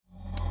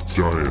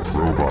Giant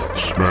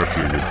robots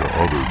smashing into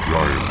other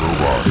giant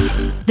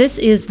robots. This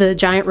is the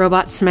Giant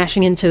Robots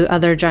Smashing into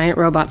Other Giant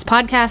Robots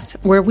podcast,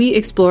 where we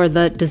explore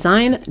the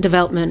design,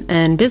 development,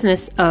 and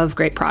business of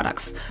great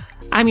products.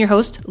 I'm your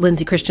host,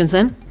 Lindsay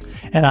Christensen.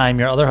 And I'm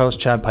your other host,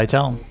 Chad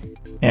Pytel.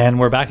 And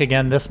we're back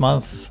again this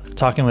month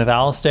talking with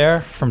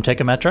Alistair from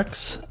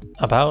Teikametrics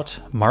about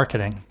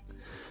marketing.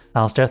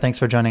 Alistair, thanks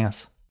for joining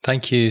us.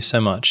 Thank you so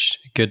much.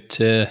 Good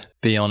to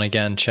be on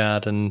again,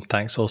 Chad, and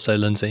thanks also,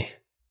 Lindsay.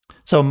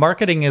 So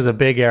marketing is a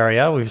big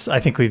area. I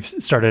think we've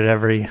started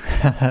every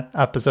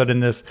episode in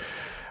this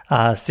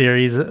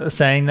series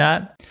saying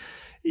that.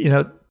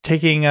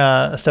 Taking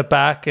a step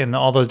back in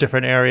all those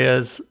different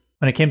areas,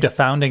 when it came to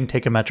founding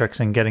Teikametrics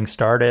and getting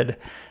started,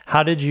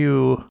 how did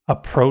you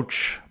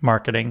approach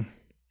marketing?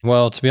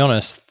 Well, to be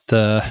honest,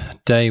 the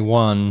day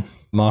one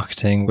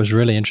marketing was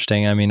really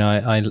interesting. I mean,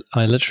 I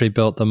literally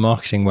built the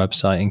marketing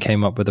website and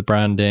came up with the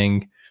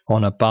branding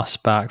on a bus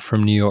back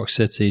from New York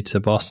City to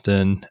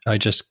Boston. I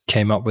just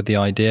came up with the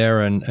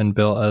idea and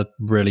built a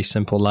really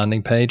simple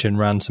landing page and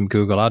ran some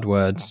Google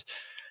AdWords,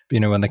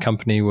 when the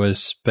company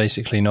was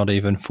basically not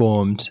even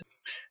formed.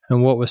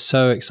 And what was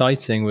so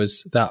exciting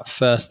was that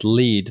first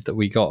lead that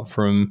we got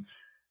from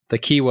the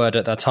keyword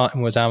at that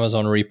time was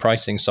Amazon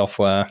repricing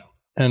software.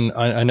 And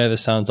I know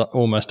this sounds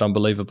almost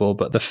unbelievable,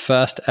 but the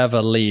first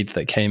ever lead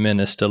that came in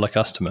is still a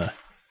customer.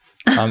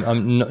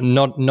 I'm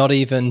not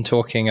even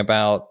talking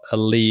about a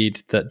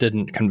lead that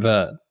didn't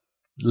convert.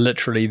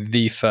 Literally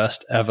the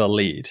first ever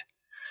lead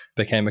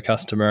became a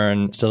customer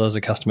and still is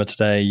a customer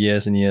today,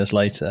 years and years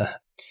later.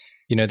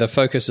 The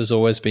focus has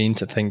always been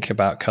to think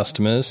about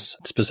customers,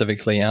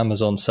 specifically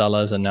Amazon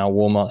sellers and now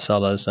Walmart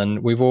sellers.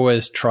 And we've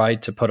always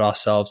tried to put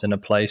ourselves in a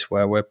place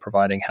where we're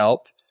providing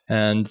help.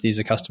 And these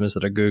are customers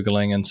that are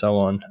Googling and so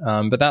on.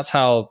 But that's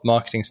how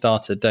marketing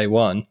started day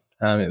one.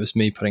 It was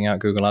me putting out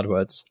Google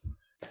AdWords.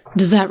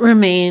 Does that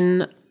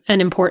remain an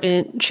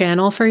important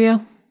channel for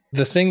you?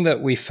 The thing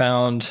that we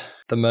found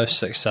the most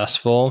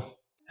successful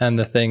and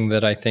the thing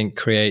that I think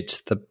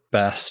creates the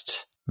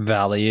best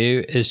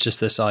value is just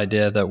this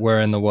idea that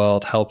we're in the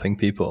world helping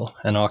people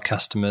and our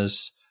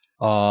customers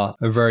are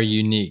a very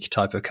unique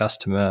type of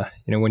customer.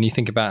 When you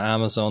think about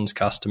Amazon's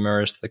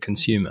customer as the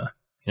consumer,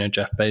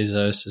 Jeff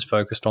Bezos is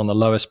focused on the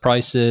lowest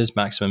prices,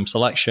 maximum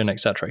selection, et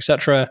cetera, et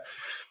cetera.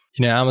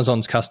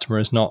 Amazon's customer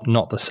is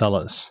not the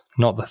sellers,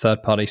 not the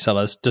third-party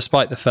sellers,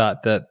 despite the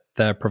fact that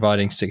they're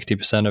providing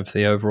 60% of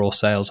the overall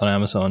sales on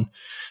Amazon.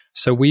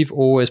 So we've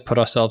always put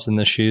ourselves in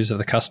the shoes of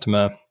the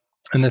customer.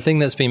 And the thing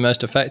that's been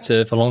most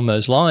effective along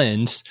those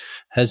lines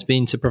has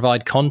been to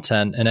provide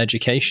content and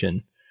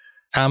education.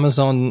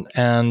 Amazon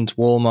and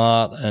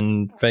Walmart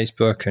and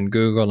Facebook and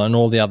Google and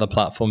all the other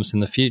platforms in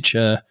the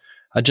future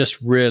are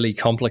just really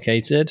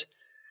complicated.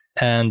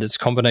 And it's a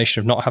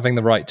combination of not having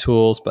the right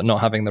tools, but not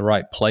having the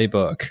right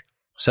playbook.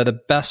 So the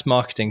best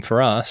marketing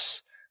for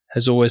us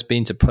has always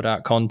been to put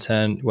out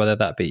content, whether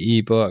that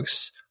be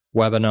ebooks,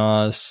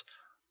 webinars,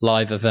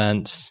 live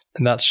events.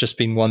 And that's just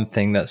been one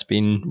thing that's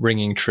been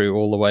ringing true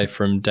all the way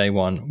from day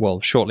one.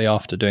 Well, shortly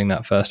after doing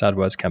that first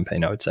AdWords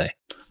campaign, I would say.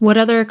 What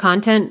other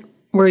content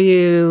were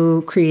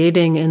you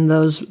creating in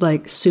those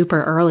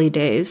super early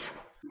days?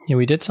 Yeah,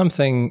 we did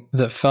something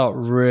that felt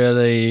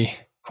really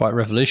quite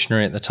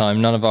revolutionary at the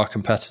time. None of our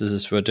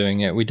competitors were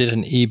doing it. We did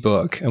an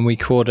ebook and we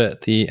called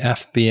it the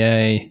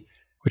FBA,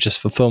 which is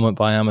Fulfillment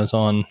by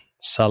Amazon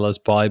Seller's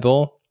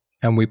Bible.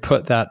 And we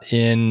put that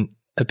in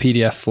a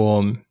PDF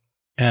form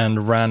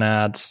and ran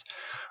ads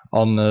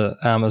on the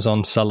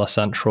Amazon Seller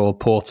Central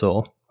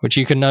portal, which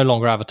you can no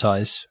longer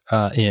advertise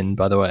in,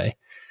 by the way.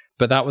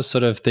 But that was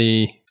sort of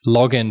the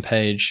login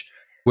page,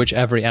 which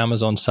every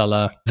Amazon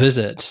seller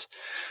visits.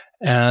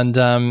 And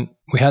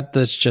we had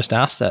this just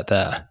asset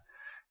there.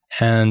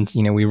 And,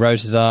 we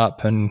wrote it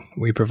up and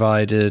we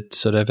provided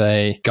sort of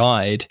a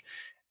guide,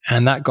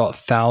 and that got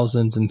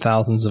thousands and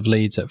thousands of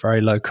leads at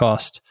very low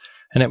cost.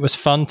 And it was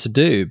fun to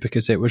do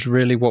because it was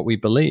really what we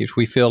believed.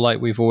 We feel like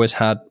we've always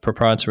had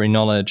proprietary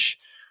knowledge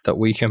that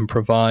we can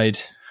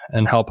provide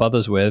and help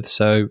others with.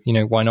 So,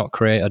 why not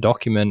create a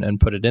document and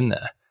put it in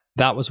there?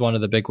 That was one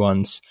of the big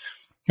ones.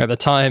 At the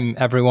time,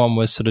 everyone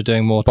was sort of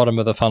doing more bottom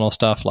of the funnel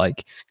stuff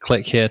like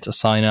click here to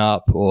sign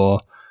up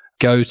or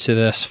go to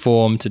this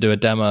form to do a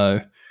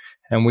demo.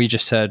 And we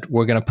just said,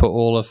 we're going to put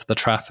all of the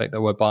traffic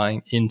that we're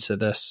buying into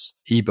this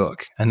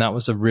ebook. And that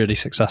was a really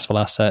successful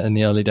asset in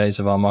the early days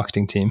of our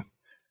marketing team.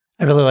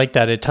 I really like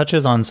that. It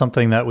touches on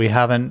something that we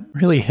haven't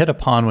really hit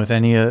upon with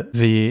any of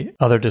the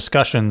other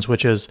discussions,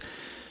 which is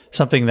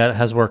something that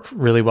has worked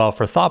really well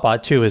for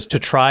Thoughtbot too, is to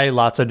try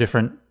lots of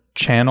different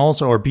channels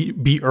or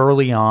be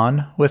early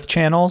on with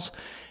channels.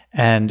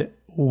 And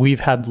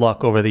we've had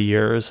luck over the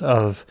years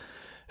of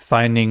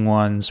finding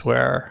ones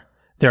where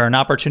there are an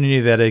opportunity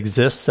that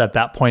exists at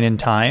that point in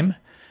time,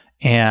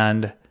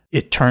 and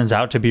it turns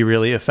out to be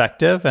really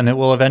effective, and it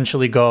will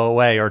eventually go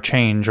away or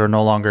change or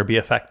no longer be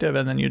effective,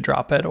 and then you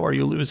drop it or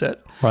you lose it.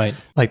 Right.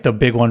 Like the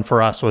big one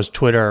for us was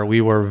Twitter.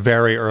 We were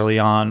very early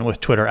on with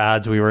Twitter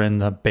ads. We were in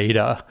the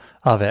beta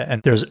of it.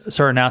 And there's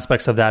certain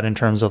aspects of that in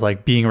terms of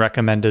like being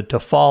recommended to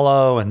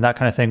follow and that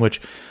kind of thing,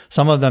 which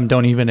some of them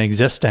don't even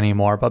exist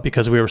anymore. But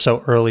because we were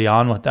so early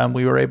on with them,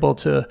 we were able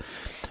to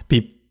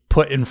be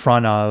put in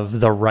front of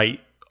the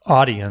right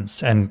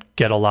audience and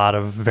get a lot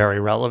of very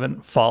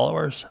relevant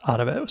followers out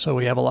of it. So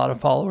we have a lot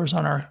of followers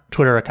on our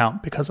Twitter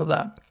account because of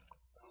that.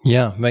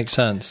 Yeah, makes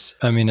sense.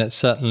 I mean, it's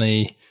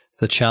certainly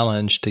the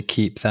challenge to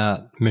keep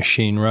that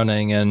machine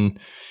running. And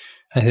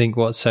I think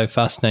what's so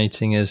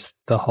fascinating is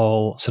the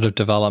whole sort of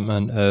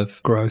development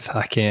of growth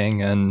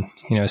hacking and,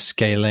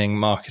 scaling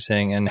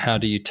marketing, and how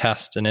do you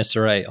test and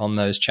iterate on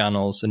those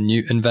channels and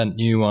invent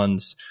new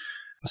ones.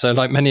 So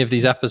like many of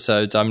these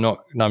episodes, I'm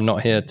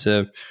not here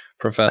to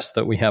profess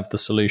that we have the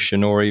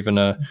solution or even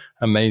a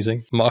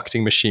amazing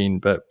marketing machine,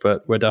 but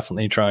we're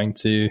definitely trying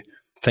to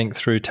think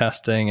through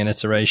testing and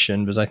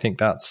iteration, because I think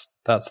that's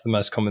the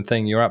most common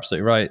thing. You're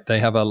absolutely right. They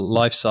have a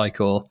life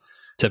cycle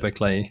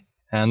typically,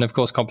 and of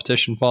course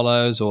competition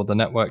follows or the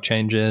network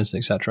changes,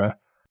 etc.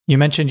 You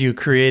mentioned you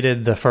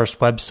created the first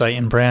website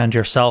and brand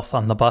yourself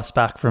on the bus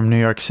back from New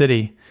York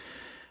City.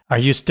 Are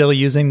you still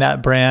using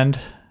that brand,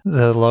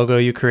 the logo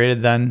you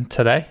created then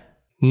today?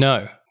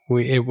 No.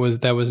 There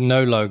was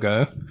no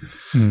logo.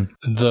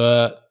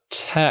 The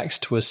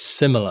text was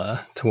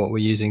similar to what we're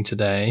using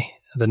today.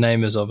 The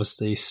name is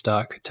obviously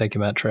stuck,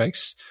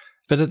 Takeometrics,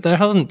 but there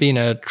hasn't been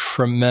a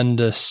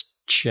tremendous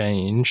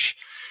change.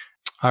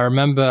 I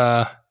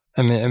remember,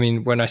 I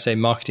mean, when I say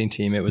marketing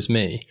team, it was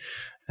me.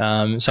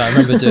 So I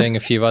remember doing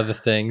a few other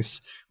things.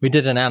 We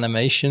did an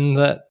animation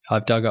that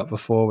I've dug up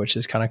before, which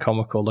is kind of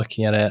comical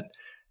looking at it.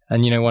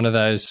 And, one of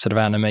those sort of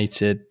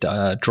animated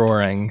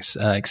drawings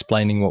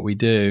explaining what we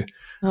do.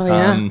 Oh,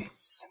 yeah.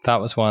 That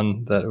was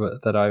one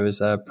that I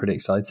was pretty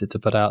excited to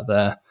put out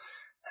there.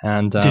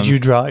 And did you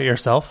draw it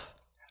yourself?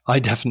 I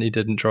definitely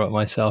didn't draw it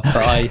myself, but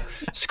I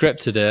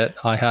scripted it.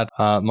 I had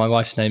my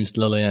wife's name's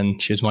Lillian.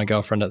 She was my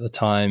girlfriend at the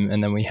time.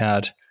 And then we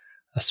had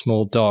a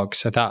small dog.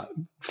 So that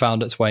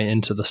found its way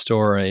into the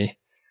story.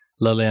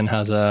 Lillian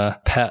has a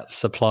pet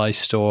supply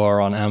store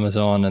on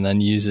Amazon and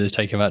then uses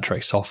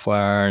Takeometrics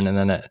software, and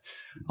then it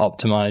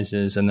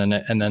optimizes, and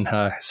then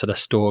her sort of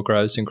store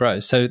grows and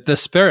grows. So the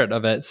spirit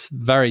of it's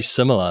very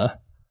similar,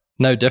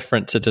 no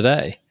different to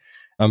today.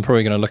 I'm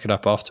probably going to look it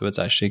up afterwards,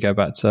 actually go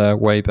back to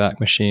Wayback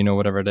Machine or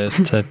whatever it is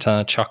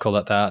to chuckle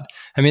at that.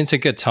 I mean, it's a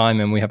good time,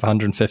 and we have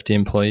 150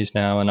 employees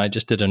now. And I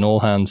just did an all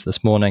hands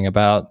this morning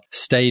about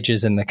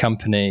stages in the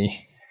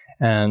company.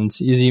 And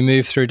as you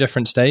move through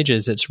different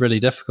stages, it's really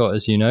difficult,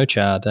 as you know,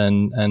 Chad,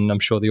 and I'm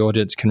sure the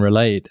audience can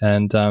relate.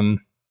 And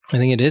I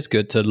think it is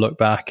good to look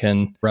back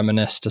and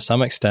reminisce to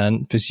some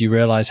extent, because you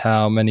realize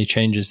how many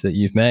changes that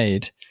you've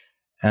made,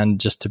 and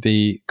just to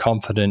be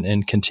confident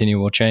in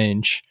continual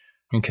change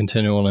and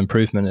continual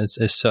improvement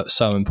is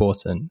so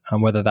important,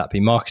 and whether that be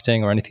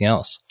marketing or anything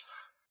else.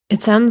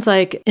 It sounds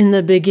like in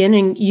the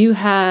beginning, you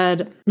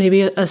had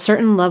maybe a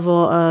certain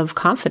level of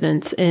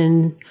confidence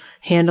in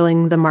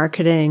handling the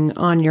marketing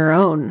on your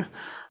own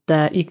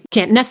that you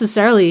can't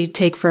necessarily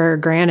take for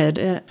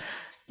granted.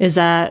 Is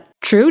that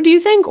true, do you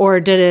think? Or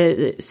did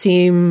it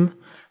seem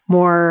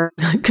more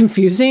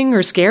confusing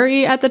or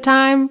scary at the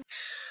time?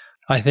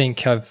 I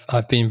think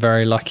I've been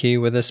very lucky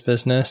with this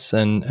business,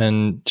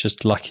 and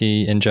just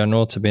lucky in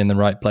general to be in the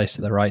right place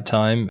at the right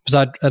time.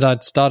 Because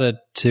I'd started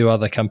 2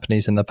 other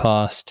companies in the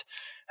past,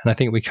 and I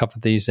think we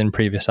covered these in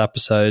previous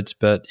episodes,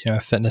 but a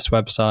fitness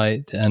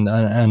website and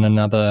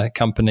another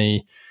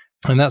company.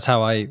 And that's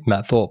how I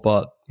met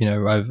ThoughtBot,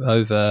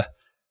 over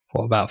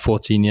about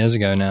 14 years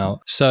ago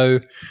now. So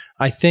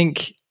I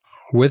think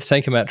with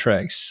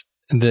Takeometrics,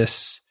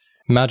 this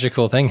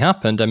magical thing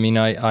happened. I mean,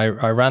 I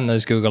ran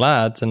those Google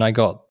ads and I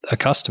got a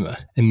customer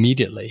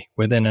immediately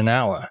within an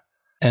hour.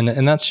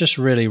 And that's just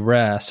really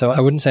rare. So I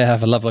wouldn't say I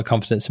have a level of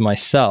confidence in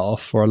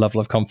myself or a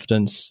level of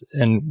confidence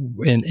in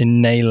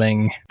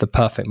nailing the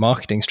perfect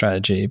marketing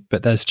strategy,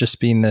 but there's just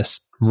been this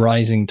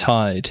rising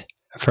tide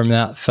from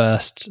that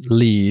first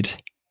lead,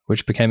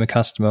 which became a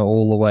customer,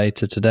 all the way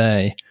to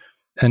today.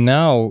 And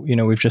now,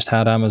 we've just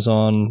had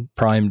Amazon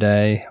Prime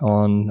Day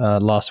on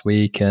last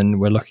week, and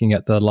we're looking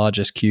at the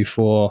largest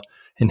Q4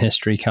 in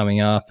history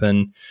coming up.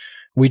 And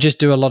we just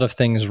do a lot of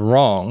things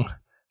wrong,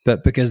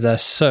 but because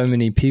there's so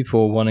many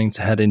people wanting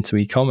to head into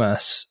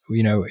e-commerce,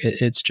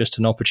 it's just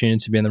an opportunity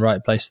to be in the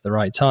right place at the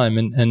right time.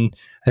 And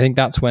I think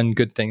that's when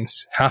good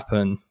things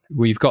happen.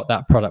 We've got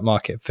that product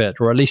market fit,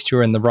 or at least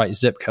you're in the right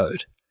zip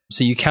code.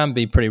 So you can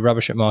be pretty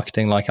rubbish at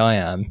marketing like I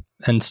am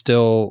and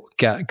still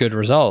get good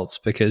results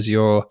because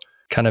you're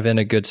kind of in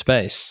a good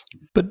space.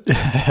 But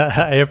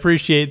I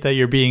appreciate that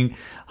you're being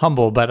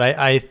humble, but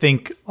I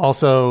think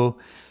also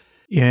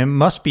it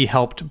must be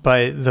helped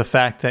by the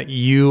fact that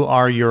you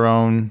are your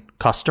own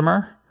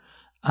customer.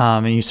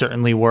 And you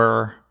certainly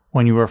were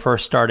when you were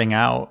first starting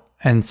out.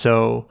 And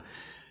so,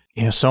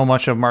 so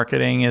much of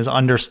marketing is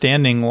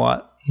understanding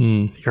what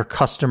your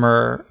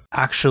customer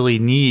actually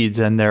needs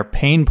and their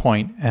pain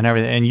point and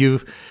everything. And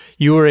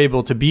you were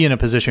able to be in a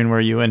position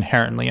where you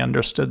inherently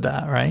understood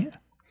that, right?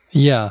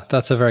 Yeah,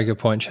 that's a very good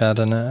point, Chad.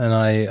 And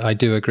I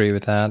do agree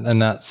with that.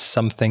 And that's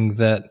something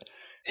that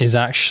is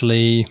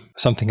actually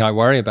something I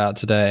worry about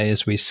today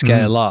as we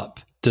scale up.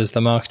 Does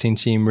the marketing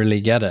team really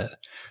get it?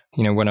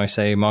 You know, when I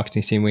say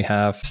marketing team, we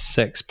have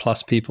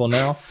 6+ people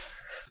now.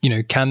 You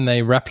know, can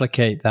they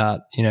replicate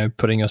that? You know,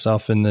 putting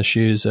yourself in the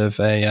shoes of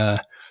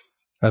a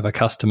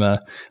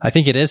customer. I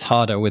think it is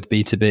harder with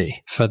B2B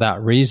for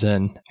that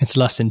reason. It's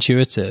less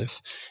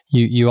intuitive.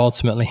 You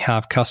ultimately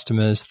have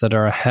customers that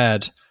are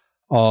ahead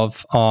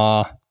of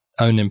our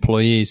own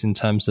employees in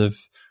terms of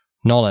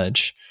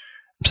knowledge.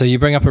 So you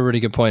bring up a really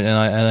good point, and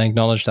I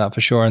acknowledge that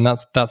for sure. And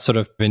that's sort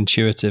of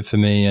intuitive for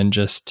me, and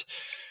just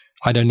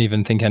I don't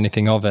even think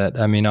anything of it.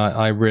 I mean,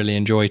 I really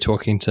enjoy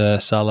talking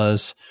to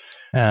sellers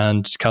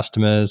and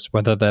customers,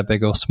 whether they're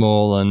big or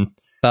small, and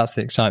that's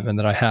the excitement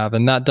that I have.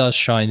 And that does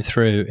shine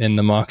through in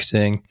the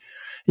marketing.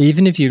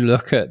 Even if you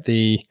look at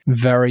the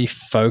very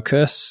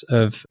focus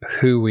of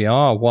who we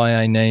are, why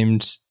I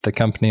named the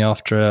company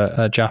after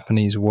a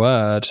Japanese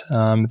word,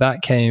 that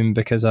came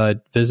because I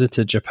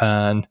visited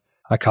Japan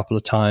a couple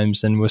of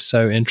times and was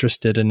so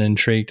interested and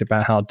intrigued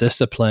about how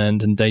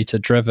disciplined and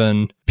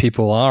data-driven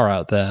people are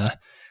out there.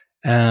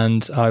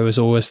 And I was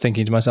always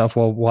thinking to myself,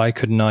 well, why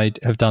couldn't I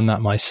have done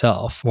that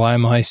myself? Why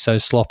am I so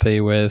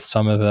sloppy with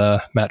some of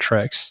the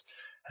metrics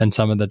and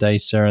some of the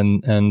data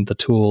and the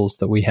tools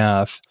that we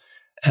have?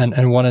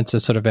 And wanted to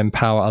sort of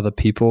empower other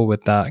people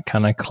with that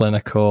kind of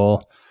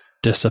clinical,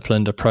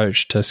 disciplined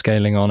approach to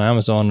scaling on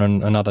Amazon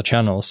and other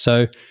channels.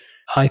 So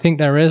I think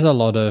there is a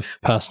lot of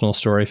personal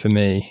story for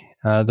me.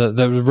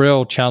 The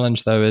real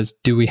challenge, though, is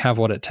do we have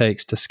what it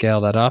takes to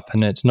scale that up?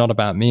 And it's not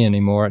about me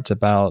anymore. It's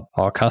about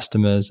our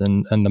customers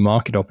and the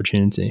market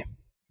opportunity.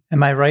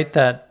 Am I right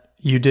that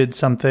you did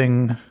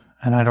something,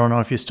 and I don't know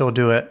if you still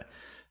do it,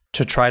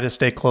 to try to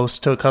stay close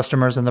to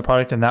customers in the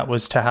product, and that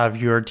was to have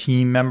your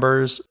team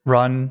members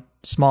run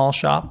small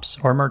shops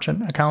or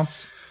merchant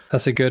accounts?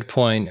 That's a good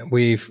point.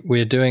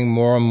 We're doing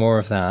more and more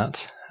of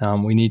that.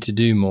 We need to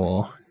do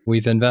more.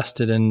 We've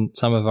invested in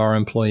some of our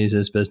employees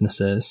as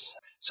businesses.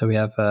 So we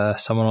have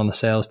someone on the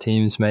sales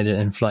teams made it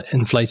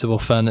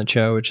inflatable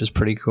furniture, which is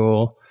pretty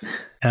cool.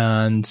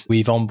 And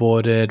we've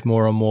onboarded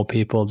more and more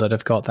people that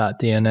have got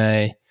that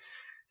DNA.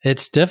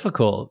 It's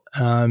difficult.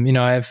 You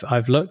know,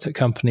 I've looked at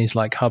companies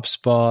like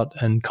HubSpot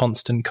and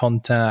Constant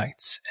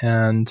Contact,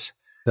 and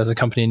there's a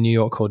company in New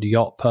York called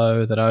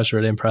Yotpo that I was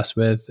really impressed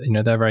with. You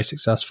know, they're very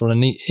successful.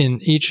 And in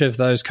each of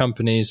those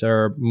companies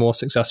are more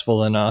successful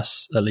than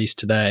us, at least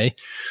today.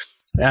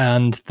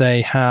 And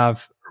they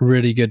have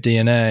really good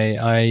DNA.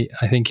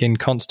 I think in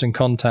Constant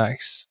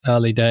Contact's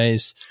early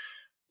days,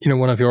 you know,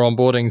 one of your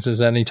onboardings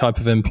as any type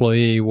of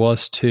employee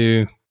was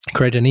to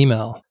create an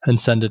email and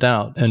send it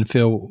out and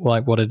feel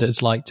like what it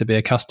is like to be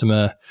a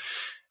customer.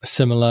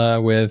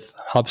 Similar with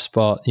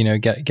HubSpot, you know,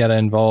 get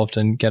involved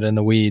and get in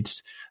the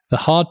weeds. The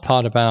hard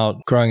part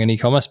about growing an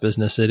e-commerce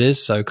business, it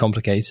is so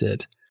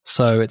complicated.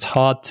 So it's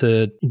hard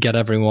to get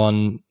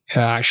everyone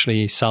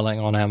actually selling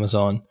on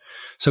Amazon.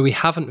 So we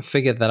haven't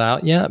figured that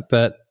out yet,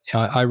 but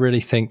I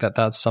really think that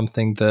that's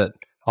something that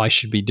I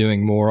should be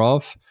doing more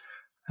of.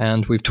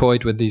 And we've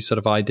toyed with these sort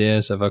of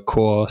ideas of a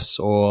course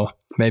or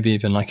maybe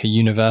even like a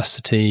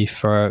university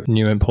for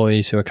new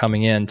employees who are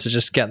coming in to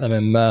just get them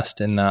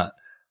immersed in that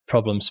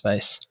problem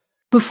space.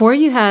 Before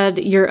you had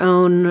your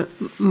own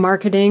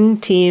marketing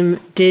team,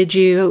 did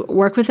you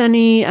work with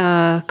any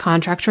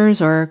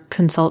contractors or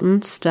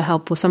consultants to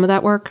help with some of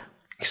that work?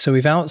 So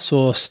we've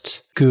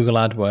outsourced Google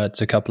AdWords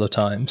a couple of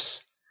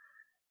times.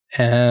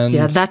 And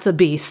yeah, that's a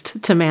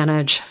beast to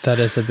manage. That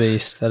is a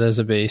beast. That is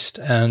a beast.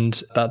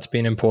 And that's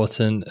been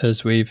important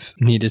as we've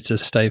needed to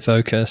stay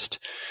focused.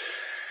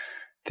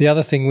 The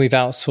other thing we've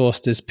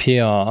outsourced is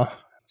PR.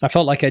 I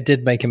felt like I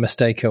did make a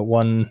mistake at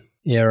one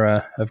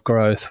era of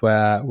growth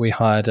where we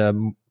hired a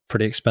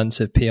pretty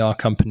expensive PR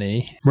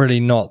company.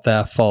 Really not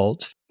their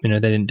fault. You know,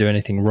 they didn't do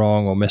anything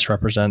wrong or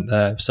misrepresent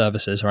their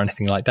services or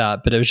anything like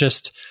that. But it was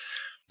just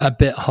a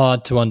bit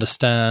hard to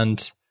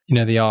understand, you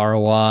know, the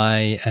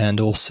ROI and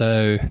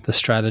also the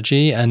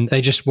strategy. And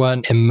they just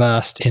weren't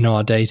immersed in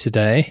our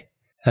day-to-day.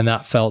 And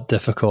that felt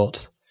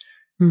difficult.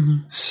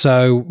 Mm-hmm.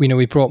 So, you know,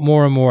 we brought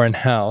more and more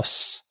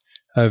in-house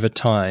over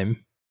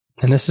time.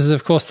 And this is,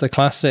 of course, the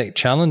classic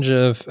challenge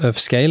of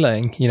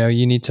scaling. You know,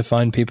 you need to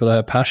find people who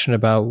are passionate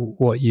about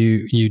what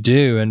you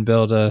do and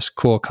build a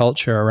core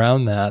culture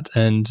around that.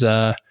 And,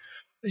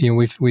 you know,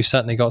 we've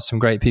certainly got some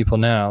great people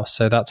now.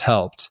 So that's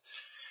helped.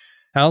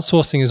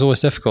 Outsourcing is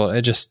always difficult.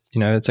 It just, you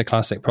know, it's a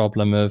classic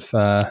problem of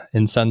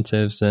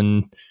incentives.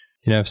 And,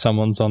 you know, if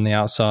someone's on the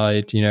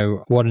outside, you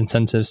know, what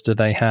incentives do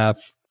they have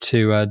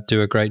to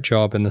do a great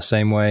job in the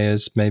same way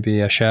as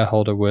maybe a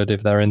shareholder would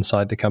if they're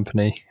inside the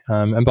company?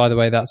 And by the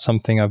way, that's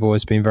something I've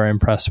always been very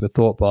impressed with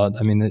ThoughtBot.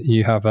 I mean,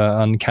 you have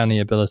an uncanny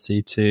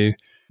ability to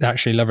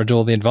actually leverage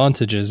all the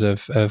advantages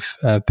of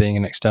being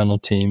an external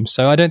team.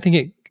 So I don't think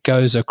it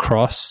goes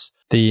across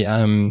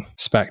the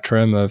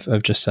spectrum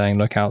of just saying,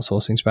 look,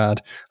 outsourcing's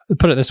bad.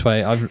 Put it this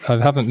way, I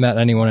haven't met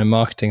anyone in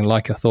marketing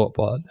like a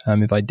ThoughtBot.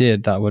 If I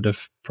did, that would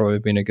have probably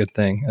been a good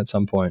thing at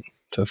some point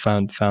to have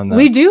found that.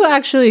 We do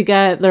actually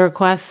get the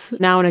requests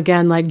now and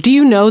again, like, do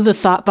you know the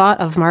ThoughtBot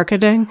of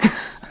marketing?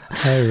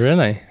 Oh,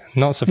 really?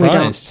 Not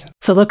surprised.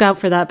 So look out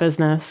for that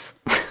business.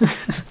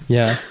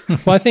 Yeah.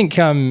 Well, I think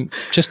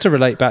just to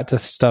relate back to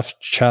stuff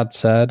Chad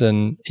said,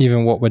 and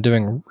even what we're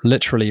doing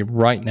literally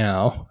right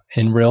now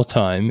in real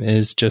time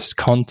is just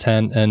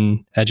content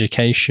and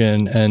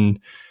education and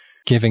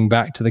giving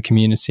back to the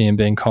community and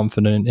being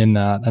confident in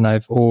that. And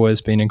I've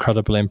always been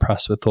incredibly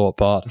impressed with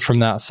ThoughtBot from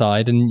that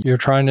side. And you're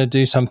trying to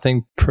do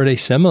something pretty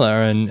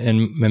similar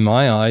in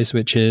my eyes,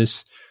 which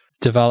is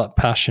develop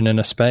passion in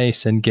a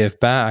space and give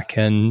back.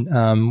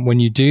 And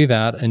when you do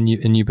that and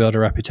you build a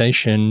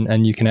reputation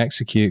and you can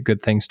execute,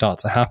 good things start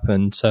to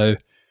happen. So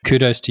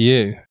kudos to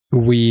you.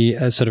 We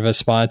sort of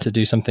aspire to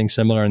do something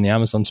similar in the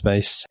Amazon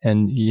space,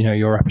 and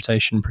your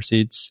reputation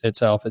precedes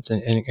itself. It's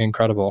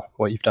incredible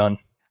what you've done.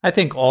 I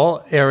think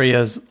all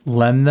areas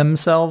lend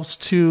themselves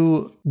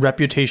to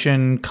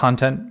reputation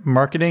content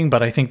marketing,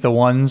 but I think the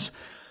ones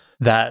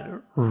that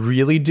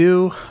really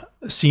do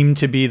seem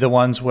to be the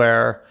ones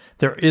where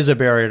there is a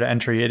barrier to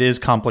entry. It is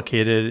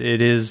complicated.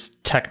 It is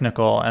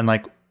technical, and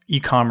like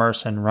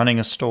e-commerce and running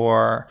a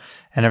store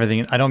and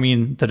everything. I don't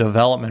mean the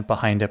development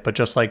behind it, but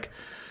just like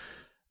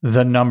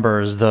the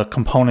numbers, the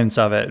components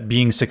of it,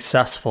 being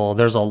successful.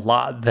 There's a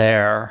lot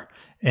there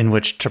in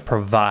which to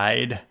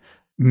provide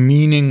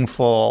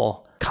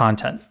meaningful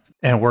content,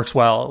 and it works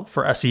well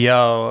for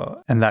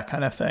SEO and that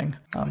kind of thing.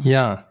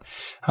 Yeah.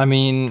 I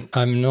mean,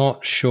 I'm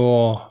not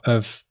sure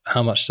of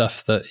how much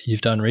stuff that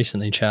you've done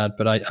recently, Chad,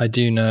 but I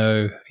do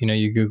know,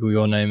 you Google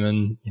your name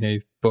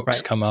and,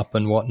 books come up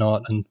and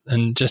whatnot.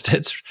 And just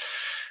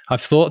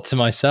I've thought to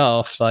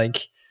myself,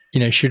 like,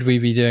 should we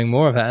be doing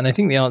more of that? And I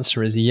think the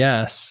answer is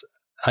yes.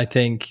 I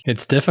think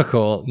it's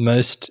difficult.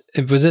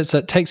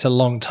 It takes a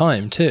long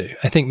time too.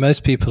 I think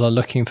most people are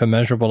looking for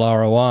measurable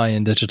ROI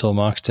in digital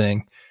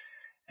marketing.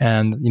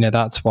 And,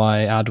 that's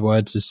why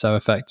AdWords is so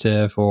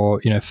effective, or,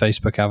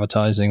 Facebook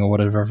advertising or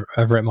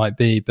whatever it might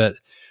be. But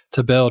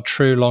to build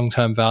true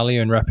long-term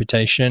value and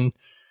reputation,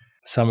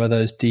 some of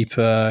those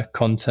deeper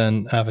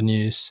content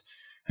avenues.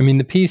 I mean,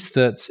 the piece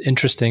that's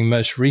interesting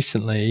most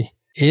recently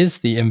is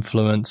the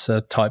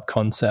influencer type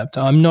concept.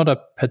 I'm not a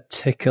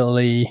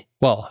particularly,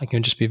 I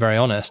can just be very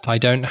honest. I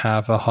don't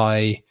have a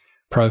high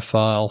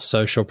profile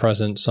social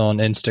presence on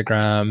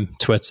Instagram,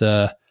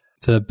 Twitter.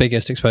 The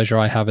biggest exposure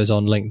I have is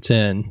on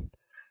LinkedIn.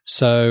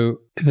 So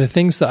the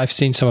things that I've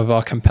seen some of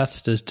our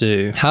competitors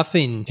do have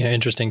been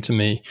interesting to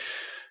me.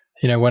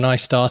 When I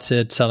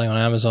started selling on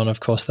Amazon, of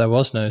course, there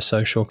was no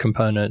social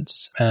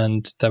components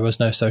and there was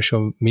no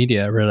social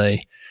media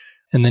really.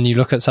 And then you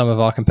look at some of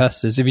our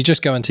competitors, if you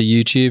just go into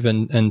YouTube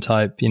and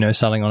type,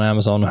 selling on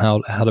Amazon, how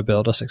to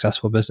build a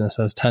successful business,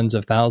 there's tens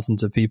of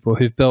thousands of people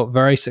who've built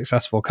very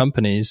successful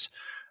companies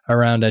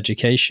around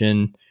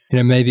education.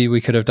 Maybe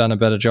we could have done a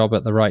better job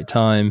at the right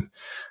time.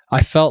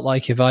 I felt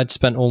like if I'd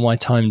spent all my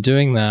time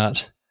doing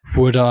that,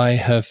 would I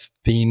have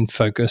been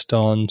focused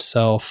on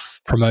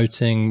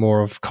self-promoting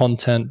more of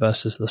content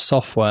versus the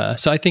software?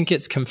 So I think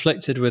it's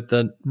conflicted with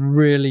the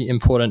really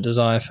important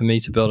desire for me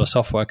to build a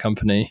software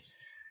company.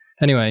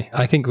 Anyway,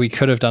 I think we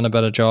could have done a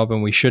better job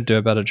and we should do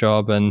a better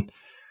job. And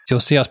you'll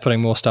see us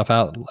putting more stuff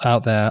out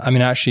there. I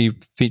mean, I actually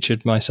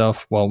featured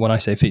myself. Well, when I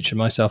say featured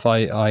myself, I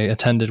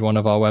attended one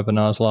of our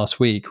webinars last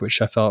week,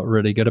 which I felt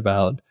really good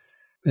about.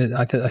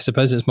 I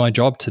suppose it's my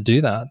job to do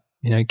that,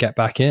 get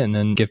back in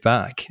and give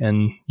back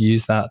and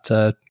use that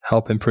to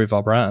help improve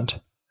our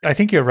brand. I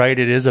think you're right.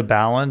 It is a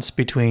balance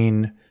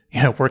between,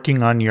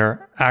 working on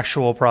your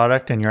actual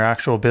product and your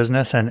actual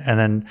business and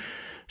then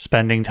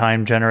spending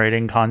time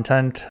generating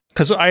content.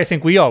 Because I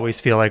think we always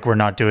feel like we're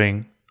not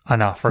doing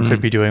enough or could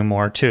be doing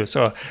more too.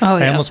 So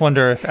I almost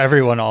wonder if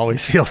everyone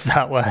always feels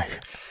that way.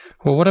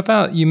 Well, what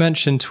about, you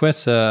mentioned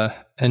Twitter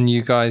and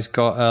you guys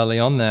got early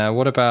on there.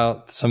 What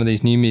about some of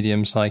these new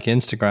mediums like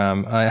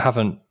Instagram? I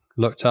haven't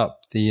looked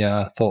up the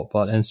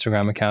ThoughtBot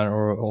Instagram account,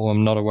 or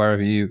I'm not aware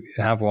of you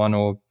have one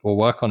or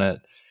work on it.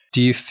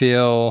 Do you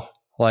feel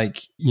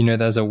like,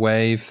 there's a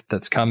wave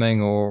that's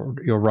coming or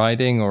you're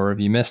riding, or have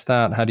you missed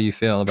that? How do you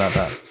feel about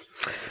that?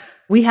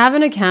 We have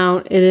an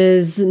account. It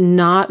is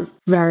not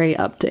very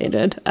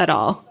updated at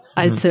all.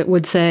 I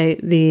would say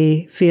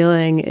the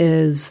feeling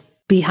is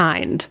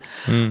behind.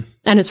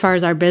 And as far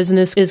as our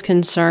business is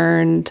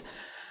concerned,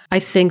 I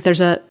think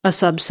there's a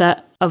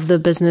subset of the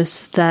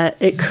business that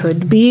it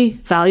could be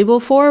valuable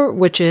for,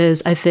 which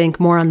is, I think,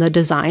 more on the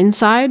design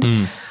side,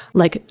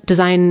 like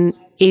design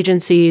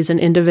agencies and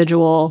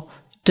individual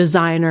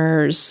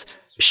designers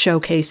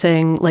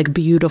showcasing like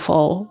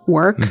beautiful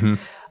work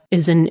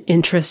is an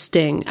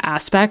interesting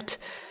aspect.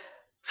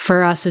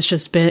 For us,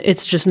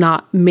 it's just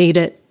not made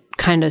it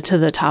kind of to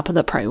the top of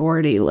the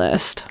priority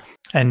list.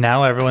 And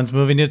now everyone's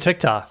moving to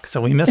TikTok,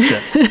 so we missed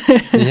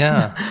it.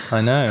 Yeah,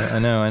 I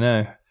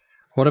know.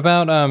 What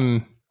about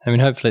I mean,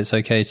 hopefully it's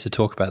okay to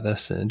talk about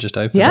this just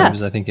openly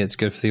because I think it's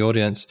good for the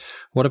audience.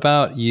 What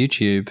about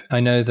YouTube? I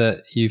know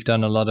that you've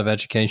done a lot of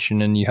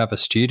education and you have a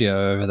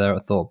studio over there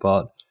at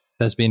ThoughtBot.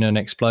 There's been an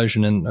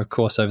explosion, and of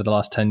course, over the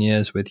last 10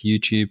 years with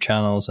YouTube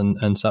channels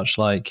and such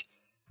like.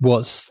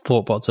 What's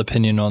ThoughtBot's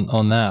opinion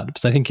on that?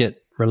 Because I think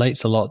it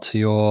relates a lot to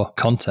your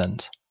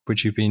content,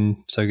 which you've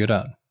been so good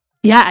at.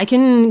 Yeah, I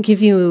can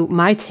give you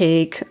my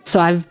take. So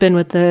I've been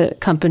with the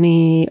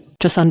company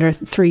just under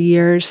 3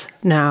 years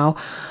now.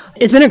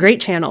 It's been a great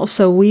channel.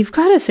 So we've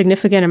got a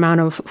significant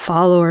amount of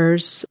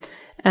followers,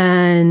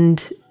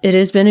 and it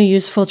has been a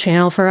useful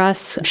channel for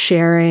us,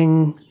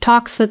 sharing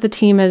talks that the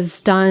team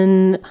has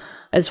done,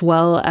 as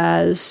well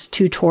as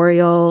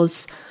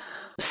tutorials.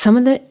 Some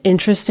of the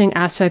interesting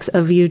aspects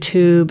of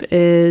YouTube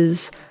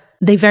is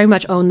they very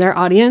much own their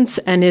audience,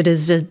 and it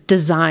is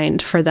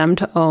designed for them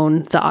to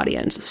own the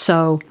audience.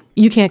 So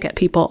you can't get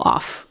people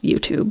off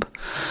YouTube.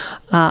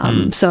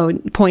 So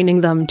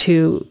pointing them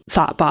to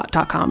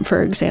thoughtbot.com,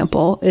 for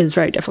example, is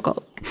very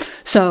difficult.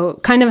 So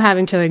kind of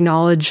having to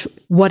acknowledge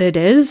what it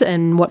is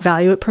and what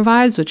value it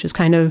provides, which is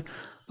kind of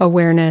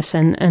awareness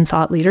and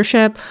thought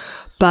leadership,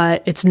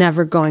 but it's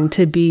never going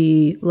to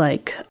be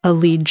like a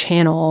lead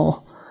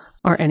channel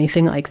or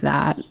anything like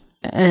that.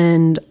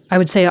 And I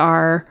would say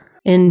our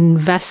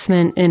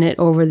investment in it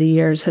over the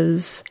years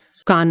has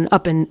gone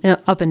up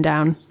and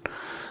down.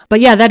 But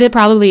yeah, that is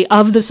probably,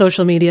 of the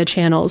social media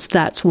channels,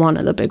 that's one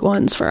of the big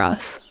ones for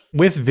us.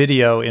 With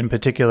video in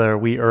particular,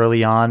 we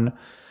early on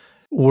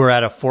were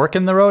at a fork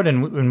in the road,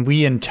 and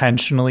we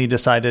intentionally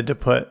decided to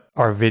put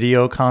our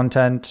video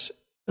content,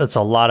 it's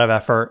a lot of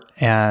effort,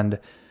 and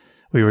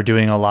we were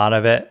doing a lot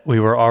of it.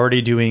 We were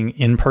already doing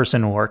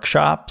in-person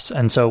workshops.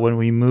 And so when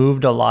we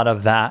moved a lot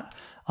of that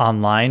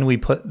online, we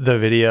put the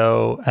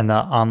video and the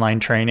online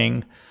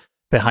training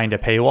behind a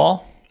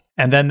paywall.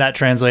 And then that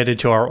translated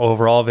to our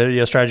overall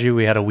video strategy.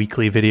 We had a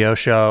weekly video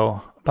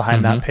show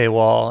behind that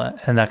paywall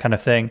and that kind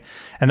of thing.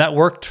 And that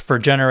worked for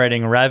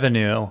generating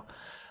revenue.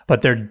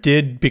 But there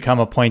did become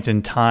a point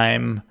in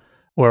time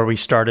where we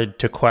started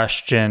to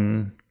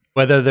question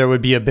whether there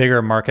would be a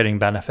bigger marketing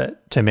benefit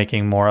to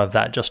making more of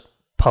that just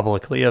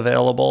publicly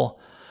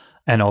available.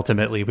 And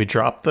ultimately, we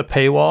dropped the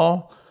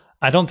paywall.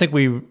 I don't think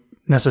we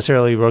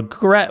necessarily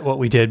regret what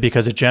we did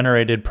because it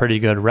generated pretty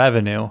good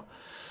revenue,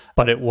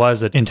 but it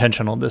was an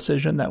intentional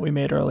decision that we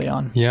made early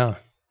on. Yeah,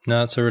 no,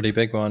 that's a really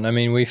big one. I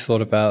mean, we've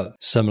thought about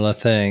similar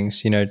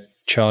things,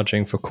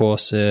 charging for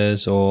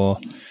courses, or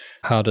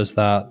how does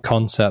that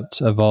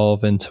concept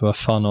evolve into a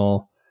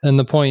funnel? And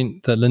the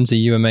point that Lindsay,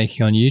 you were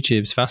making on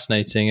YouTube is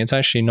fascinating. It's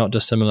actually not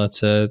dissimilar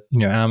to,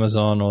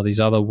 Amazon or these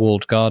other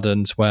walled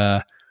gardens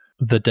where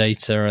the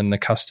data and the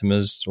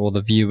customers or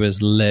the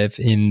viewers live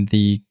in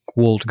the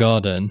walled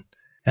garden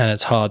and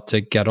it's hard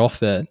to get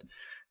off it.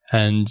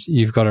 And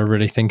you've got to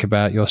really think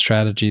about your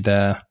strategy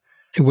there.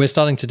 We're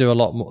starting to do a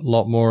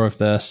lot more of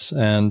this,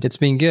 and it's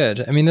been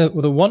good. I mean, the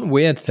one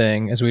weird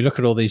thing as we look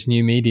at all these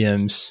new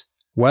mediums,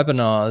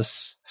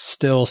 webinars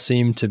still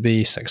seem to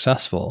be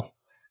successful.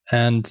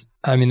 And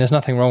I mean, there's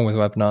nothing wrong with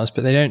webinars,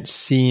 but they don't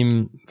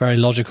seem very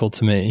logical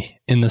to me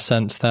in the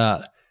sense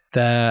that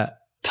they're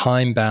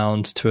time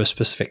bound to a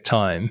specific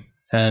time.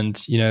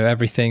 And,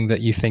 everything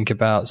that you think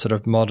about sort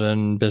of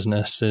modern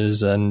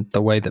businesses and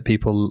the way that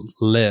people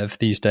live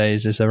these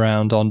days is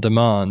around on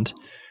demand.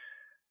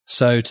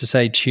 So to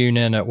say tune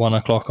in at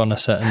 1:00 on a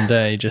certain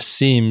day just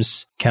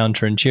seems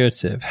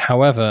counterintuitive.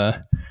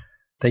 However,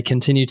 they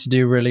continue to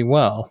do really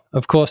well.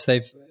 Of course,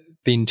 they've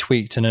been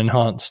tweaked and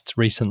enhanced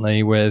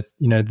recently with,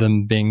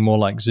 them being more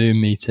like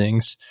Zoom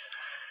meetings.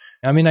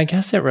 I mean, I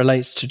guess it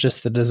relates to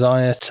just the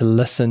desire to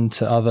listen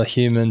to other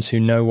humans who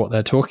know what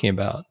they're talking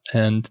about.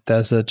 And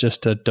there's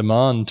just a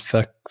demand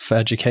for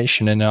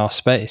education in our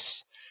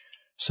space.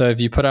 So if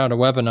you put out a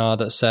webinar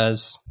that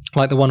says,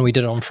 like the one we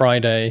did on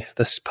Friday,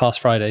 this past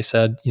Friday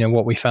said,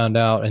 what we found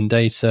out in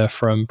data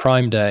from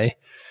Prime Day,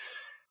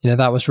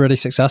 that was really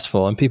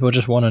successful and people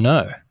just want to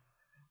know.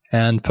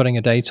 And putting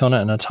a date on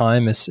it and a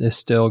time is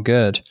still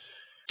good.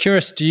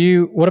 Curious,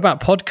 what about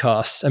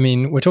podcasts? I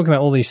mean, we're talking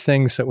about all these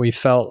things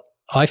that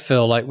I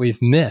feel like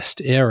we've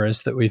missed,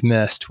 eras that we've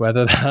missed,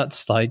 whether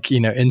that's like,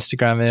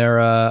 Instagram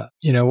era,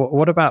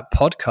 what about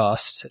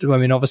podcasts? I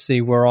mean,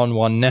 obviously we're on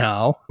one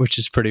now, which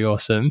is pretty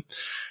awesome.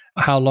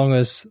 How long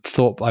has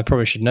I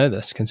probably should know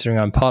this considering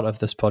I'm part of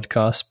this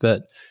podcast,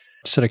 but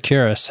sort of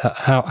curious,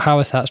 how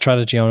has that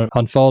strategy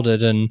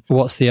unfolded and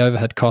what's the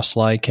overhead cost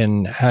like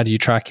and how do you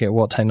track it?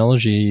 What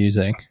technology are you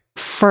using?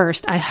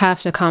 First, I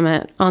have to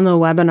comment on the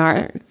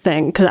webinar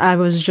thing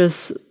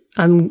because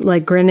I'm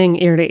like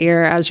grinning ear to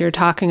ear as you're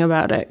talking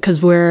about it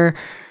because we're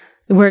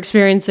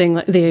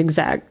experiencing the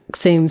exact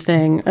same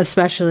thing,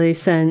 especially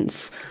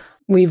since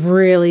we've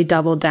really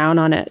doubled down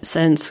on it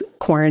since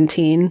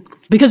quarantine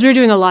because we're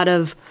doing a lot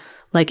of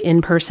like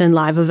in-person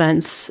live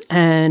events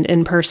and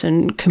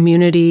in-person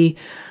community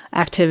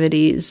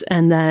activities,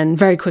 and then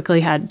very quickly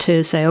had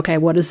to say, okay,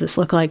 what does this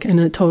look like in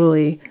a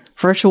totally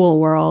virtual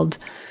world?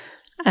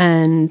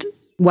 And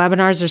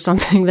webinars are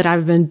something that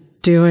I've been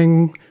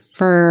doing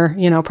for,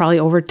 probably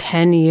over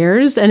 10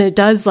 years. And it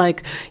does I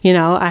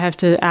have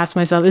to ask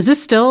myself, is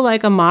this still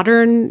like a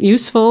modern,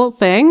 useful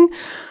thing?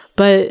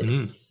 But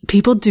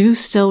people do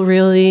still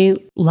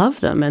really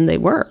love them and they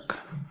work.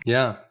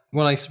 Yeah.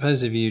 Well, I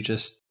suppose if you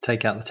just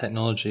take out the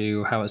technology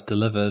or how it's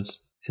delivered,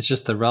 it's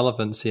just the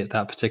relevancy at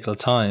that particular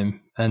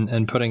time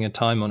and putting a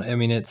time on it. I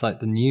mean, it's like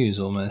the news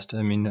almost.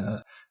 I mean,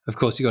 of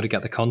course, you got to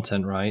get the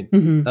content right.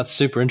 That's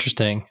super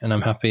interesting. And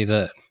I'm happy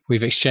that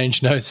we've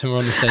exchanged notes and we're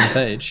on the same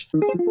page.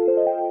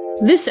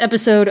 This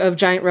episode of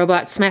Giant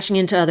Robots Smashing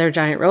Into Other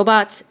Giant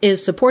Robots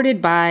is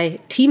supported by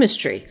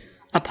Teamistry,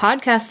 a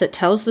podcast that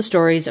tells the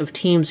stories of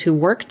teams who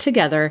work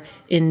together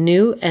in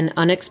new and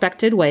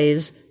unexpected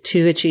ways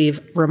to achieve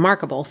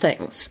remarkable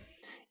things.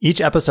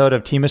 Each episode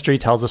of Teamistry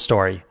tells a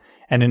story,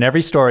 and in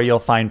every story you'll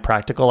find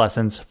practical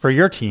lessons for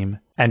your team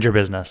and your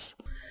business.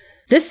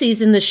 This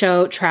season, the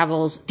show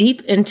travels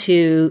deep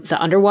into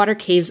the underwater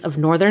caves of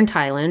northern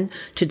Thailand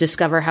to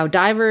discover how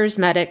divers,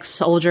 medics,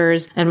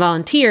 soldiers, and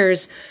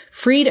volunteers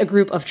freed a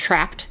group of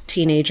trapped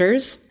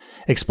teenagers.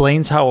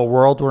 Explains how a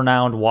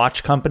world-renowned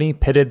watch company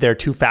pitted their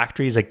two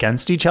factories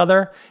against each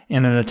other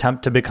in an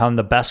attempt to become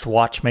the best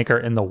watchmaker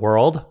in the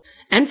world.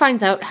 And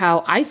finds out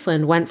how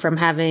Iceland went from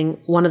having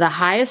one of the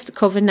highest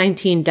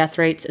COVID-19 death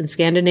rates in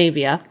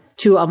Scandinavia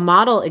to a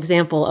model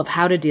example of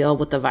how to deal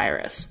with the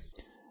virus.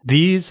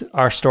 These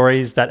are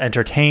stories that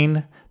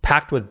entertain,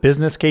 packed with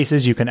business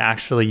cases you can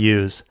actually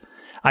use.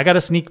 I got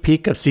a sneak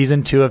peek of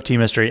season 2 of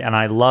Teamistry, and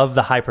I love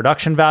the high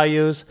production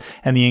values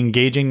and the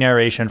engaging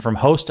narration from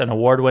host and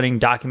award-winning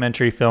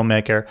documentary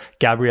filmmaker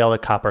Gabriella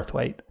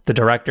Copperthwaite, the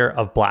director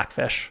of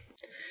Blackfish.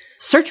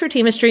 Search for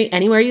Teamistry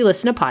anywhere you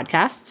listen to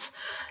podcasts,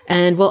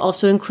 and we'll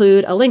also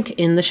include a link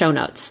in the show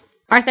notes.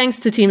 Our thanks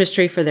to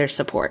Teamistry for their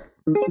support.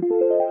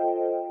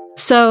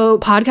 So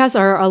podcasts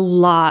are a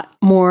lot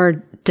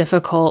more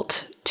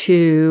difficult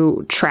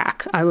to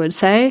track, I would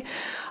say.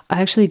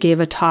 I actually gave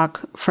a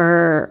talk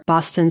for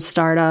Boston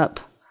Startup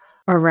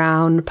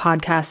around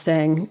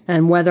podcasting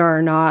and whether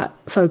or not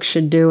folks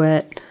should do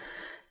it.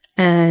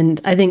 And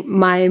I think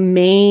my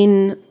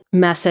main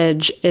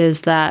message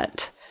is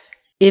that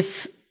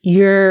if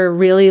you're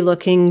really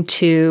looking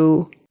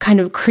to kind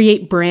of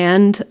create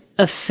brand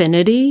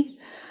affinity,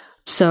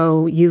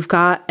 so you've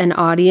got an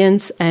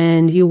audience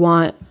and you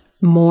want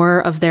more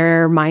of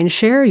their mind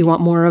share, you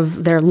want more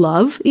of their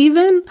love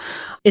even,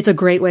 it's a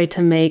great way to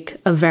make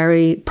a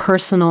very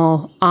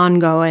personal,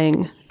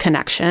 ongoing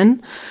connection.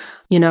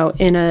 In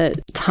a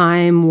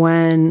time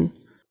when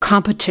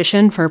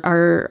competition for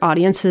our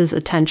audience's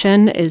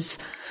attention is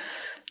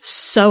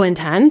so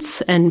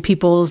intense and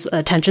people's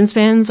attention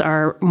spans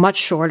are much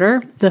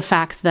shorter, the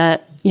fact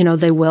that,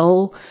 they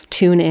will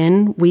tune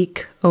in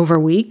week over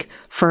week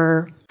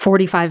for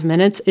 45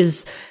 minutes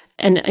is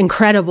an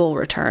incredible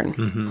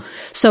return.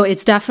 So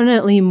it's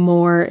definitely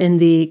more in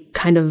the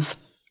kind of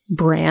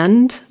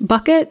brand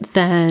bucket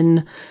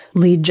than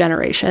lead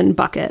generation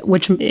bucket,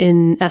 which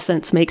in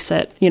essence makes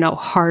it,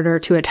 harder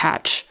to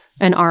attach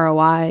an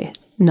ROI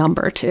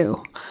number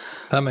to.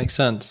 That makes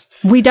sense.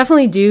 We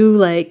definitely do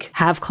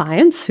have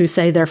clients who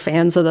say they're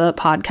fans of the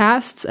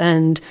podcasts,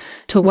 and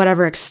to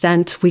whatever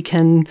extent we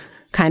can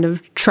kind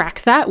of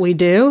track that, we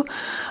do.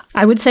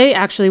 I would say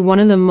actually one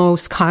of the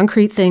most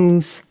concrete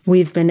things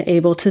we've been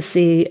able to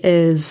see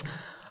is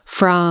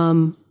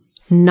from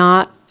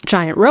not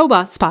Giant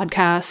Robots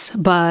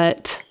podcast,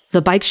 but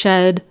the Bike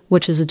Shed,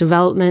 which is a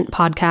development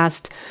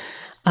podcast,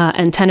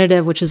 and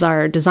Tentative, which is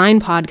our design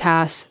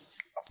podcast.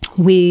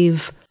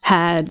 We've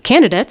had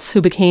candidates who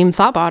became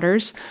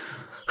Thoughtbotters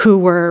who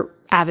were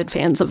avid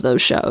fans of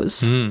those shows.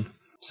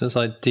 So it's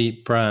like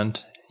deep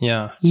brand.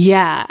 Yeah.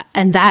 Yeah.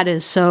 And that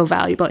is so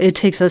valuable. It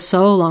takes us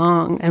so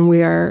long and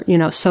we are,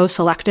 so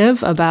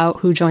selective about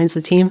who joins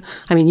the team.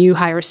 I mean, you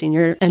hire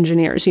senior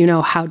engineers, you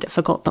know how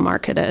difficult the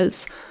market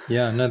is.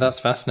 Yeah, no, that's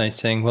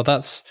fascinating. Well,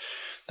 that's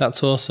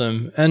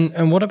awesome.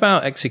 And what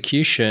about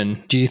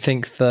execution? Do you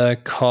think the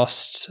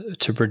cost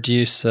to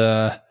produce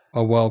a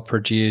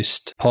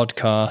well-produced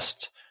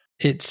podcast,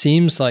 it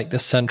seems like the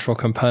central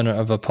component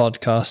of a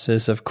podcast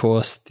is, of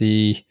course,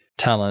 the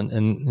talent,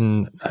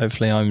 and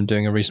hopefully I'm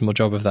doing a reasonable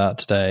job of that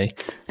today.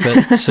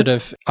 But sort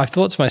of, I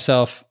thought to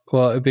myself,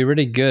 well, it would be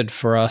really good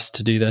for us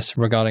to do this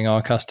regarding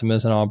our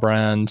customers and our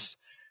brands.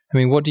 I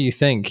mean, what do you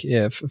think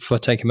for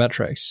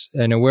Takeometrics?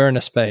 We're in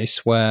a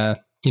space where,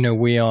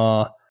 we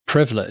are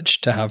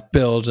privileged to have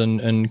build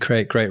and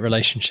create great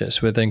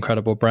relationships with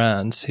incredible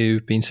brands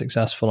who've been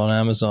successful on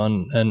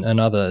Amazon and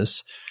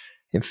others.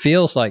 It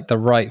feels like the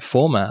right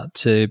format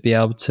to be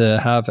able to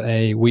have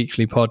a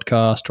weekly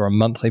podcast or a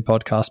monthly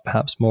podcast,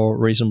 perhaps more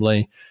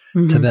reasonably,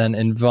 to then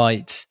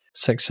invite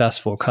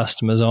successful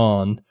customers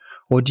on.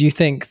 Or do you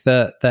think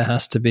that there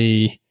has to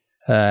be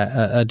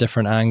a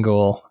different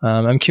angle?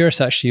 I'm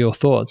curious, actually, your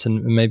thoughts,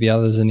 and maybe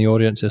others in the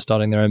audience who are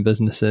starting their own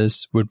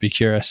businesses would be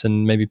curious,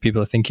 and maybe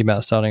people are thinking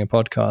about starting a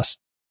podcast.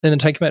 In the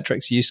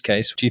Takeometrics use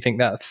case, do you think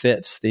that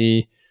fits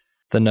the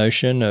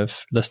notion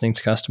of listening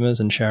to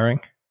customers and sharing?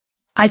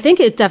 I think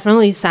it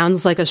definitely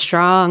sounds like a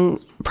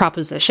strong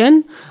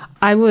proposition.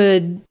 I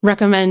would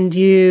recommend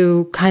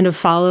you kind of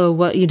follow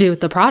what you do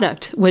with the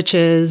product, which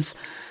is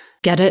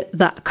get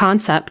the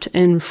concept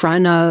in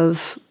front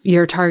of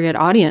your target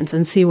audience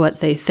and see what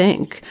they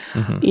think.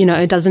 Mm-hmm.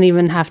 It doesn't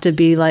even have to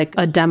be like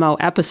a demo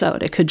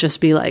episode. It could just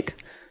be like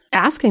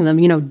asking them,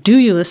 do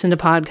you listen to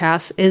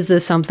podcasts? Is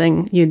this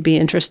something you'd be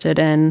interested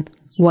in?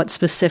 What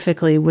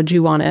specifically would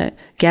you want to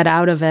get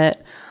out of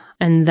it?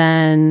 And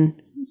then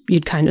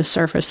you'd kind of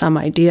surface some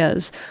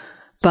ideas.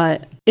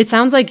 But it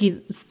sounds like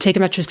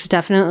Teikametrics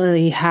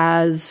definitely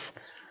has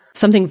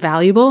something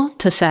valuable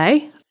to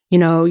say.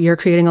 You're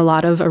creating a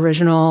lot of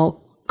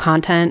original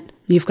content.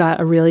 You've got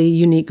a really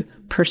unique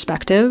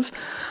perspective.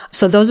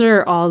 So those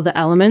are all the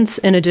elements,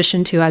 in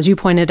addition to, as you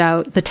pointed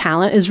out, the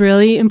talent is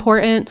really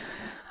important.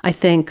 I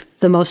think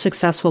the most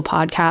successful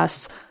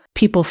podcasts,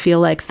 people feel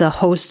like the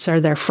hosts are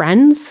their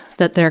friends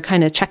that they're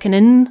kind of checking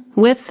in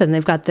with, and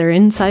they've got their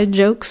inside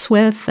jokes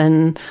with,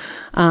 and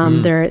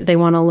they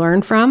want to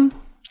learn from.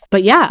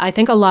 But yeah, I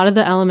think a lot of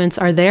the elements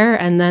are there.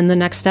 And then the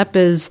next step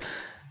is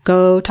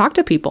go talk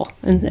to people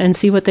and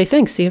see what they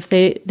think, see if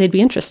they'd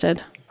be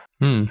interested.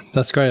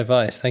 That's great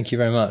advice. Thank you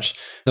very much.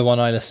 The one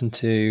I listen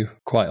to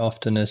quite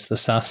often is the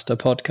SaaSta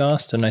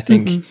podcast. And I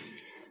think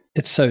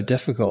it's so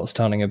difficult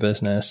starting a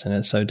business, and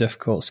it's so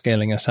difficult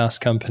scaling a SaaS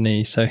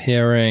company. So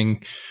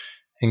hearing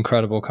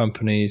incredible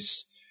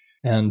companies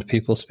and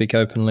people speak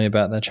openly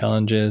about their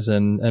challenges,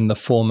 and the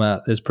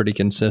format is pretty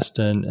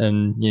consistent,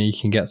 and you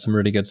can get some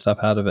really good stuff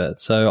out of it.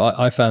 So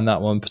I found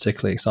that one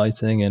particularly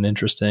exciting and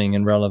interesting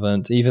and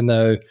relevant, even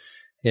though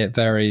it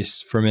varies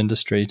from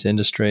industry to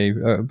industry,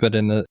 but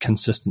in the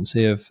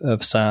consistency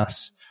of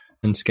SaaS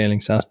and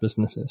scaling SaaS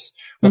businesses.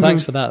 Well,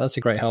 thanks for that. That's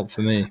a great help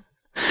for me.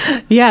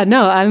 Yeah,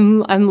 no,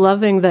 I'm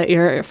loving that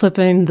you're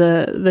flipping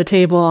the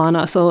table on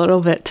us a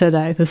little bit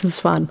today. This is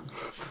fun.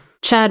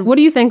 Chad, what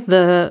do you think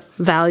the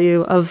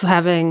value of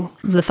having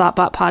the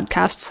Thoughtbot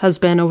podcasts has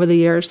been over the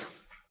years?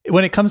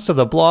 When it comes to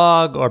the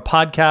blog or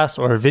podcast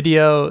or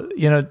video,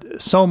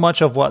 so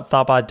much of what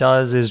Thoughtbot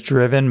does is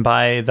driven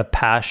by the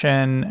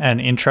passion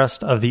and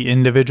interest of the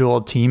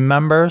individual team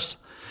members.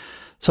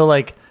 So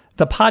like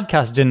the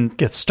podcast didn't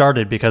get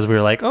started because we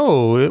were like,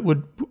 oh, it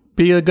would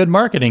be a good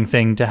marketing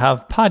thing to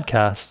have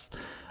podcasts.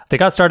 They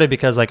got started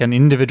because like an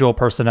individual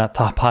person at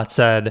Thoughtbot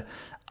said,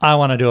 I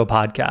want to do a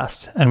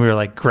podcast. And we were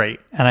like, great.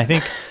 And I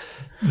think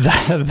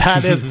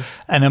that is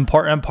an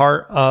important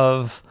part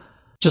of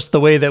just the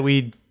way that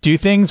we do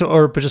things,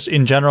 or just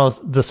in general,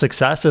 the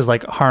success is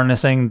like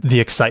harnessing the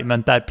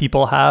excitement that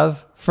people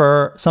have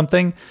for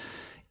something.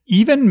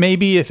 Even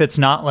maybe if it's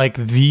not like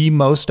the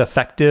most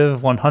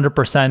effective,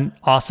 100%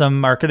 awesome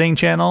marketing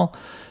channel,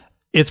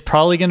 it's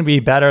probably going to be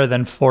better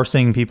than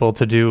forcing people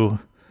to do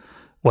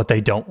what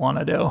they don't want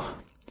to do.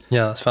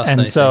 Yeah, that's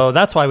fascinating. And so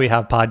that's why we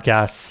have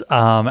podcasts.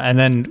 And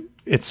then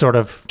it's sort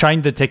of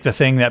trying to take the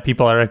thing that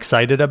people are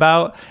excited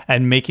about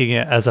and making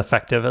it as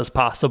effective as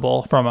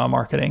possible from a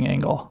marketing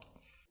angle.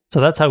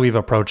 So that's how we've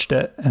approached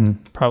it,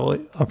 and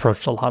probably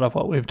approached a lot of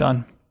what we've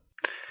done.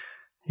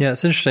 Yeah,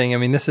 it's interesting. I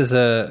mean, this is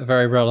a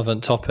very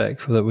relevant topic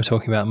that we're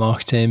talking about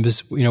marketing,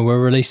 because we're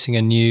releasing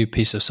a new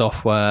piece of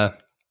software.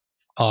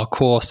 Our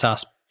core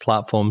SaaS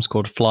platform is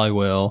called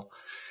Flywheel.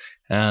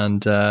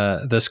 And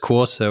this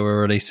quarter,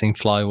 we're releasing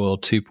Flywheel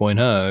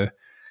 2.0.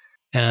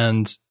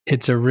 And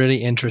it's a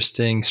really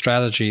interesting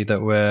strategy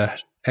that we're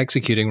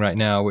executing right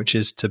now, which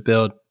is to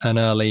build an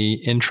early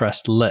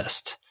interest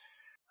list.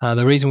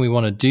 The reason we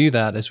want to do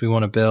that is we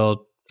want to build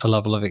a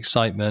level of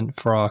excitement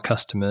for our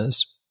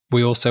customers.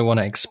 We also want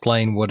to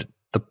explain what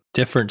the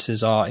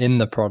differences are in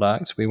the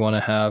product. We want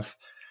to have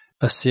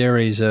a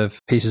series of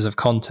pieces of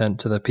content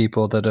to the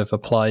people that have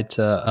applied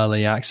to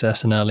early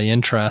access and early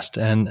interest,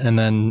 and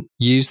then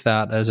use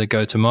that as a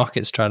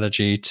go-to-market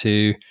strategy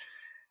to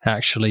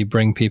actually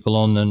bring people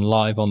on and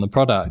live on the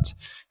product.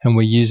 And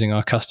we're using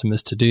our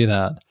customers to do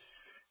that.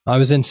 I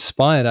was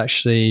inspired,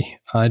 actually.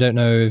 I don't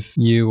know if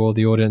you or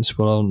the audience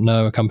will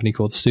know a company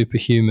called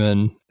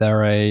Superhuman.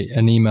 They're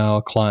an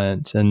email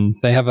client, and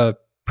they have a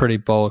pretty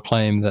bold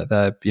claim that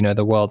they're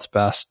the world's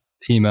best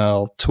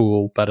email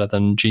tool, better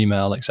than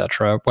Gmail,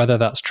 etc. Whether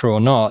that's true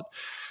or not,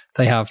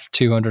 they have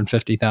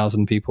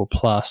 250,000 people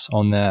plus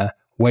on their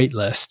wait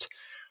list.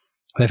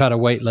 They've had a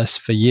wait list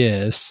for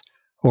years,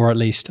 or at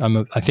least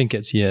I think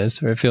it's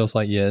years, or it feels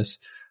like years.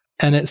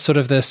 And it's sort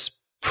of this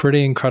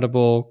pretty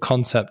incredible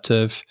concept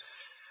of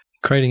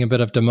creating a bit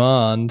of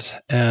demand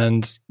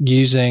and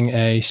using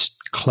a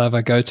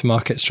clever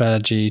go-to-market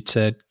strategy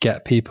to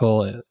get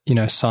people,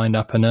 signed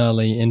up and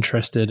early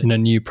interested in a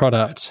new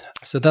product.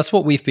 So that's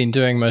what we've been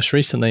doing most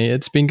recently.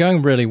 It's been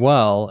going really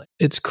well.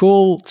 It's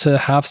cool to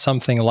have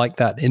something like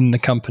that in the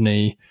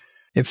company.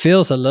 It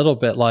feels a little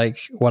bit like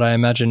what I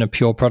imagine a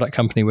pure product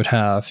company would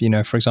have.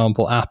 For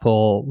example,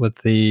 Apple with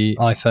the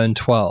iPhone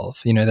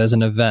 12. There's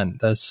an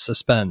event, there's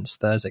suspense,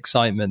 there's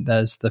excitement,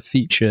 there's the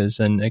features,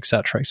 and et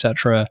cetera, et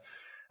cetera.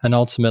 And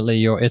ultimately,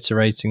 you're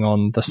iterating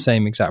on the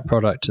same exact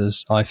product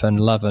as iPhone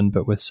 11,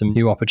 but with some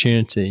new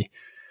opportunity.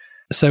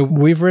 So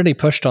we've really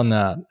pushed on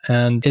that.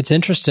 And it's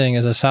interesting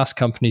as a SaaS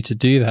company to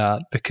do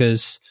that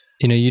because,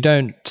 you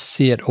don't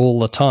see it all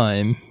the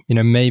time.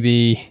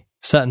 Maybe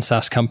certain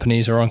SaaS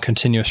companies are on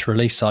continuous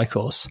release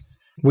cycles.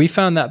 We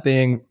found that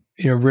being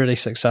really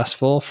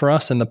successful for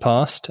us in the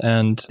past,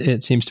 and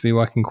it seems to be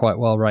working quite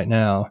well right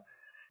now.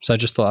 So I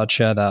just thought I'd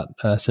share that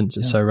since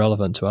it's so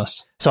relevant to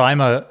us. So I'm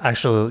a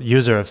actual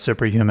user of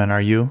Superhuman.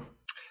 Are you?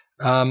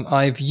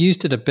 I've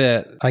used it a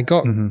bit. I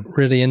got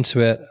really into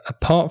it,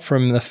 apart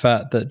from the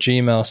fact that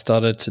Gmail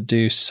started to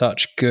do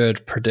such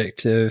good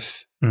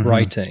predictive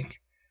writing.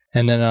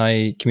 And then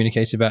I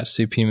communicated back to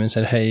Superhuman and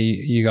said, hey,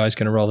 you guys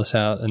going to roll this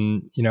out?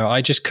 And,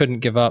 I just couldn't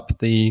give up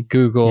the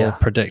Google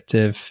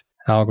predictive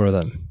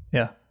algorithm.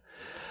 Yeah.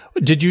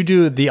 Did you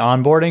do the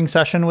onboarding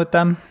session with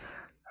them?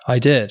 I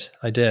did.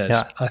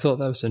 Yeah. I thought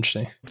that was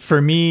interesting.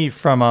 For me,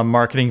 from a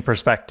marketing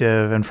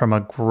perspective and from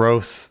a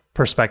growth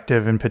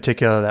perspective in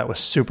particular, that was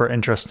super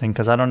interesting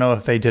because I don't know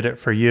if they did it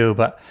for you,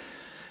 but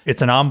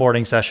it's an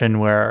onboarding session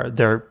where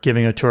they're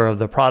giving a tour of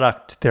the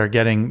product. They're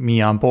getting me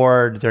on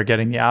board. They're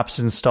getting the apps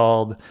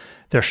installed.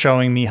 They're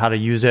showing me how to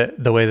use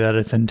it the way that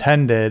it's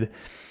intended.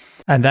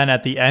 And then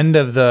at the end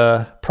of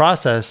the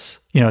process,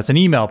 it's an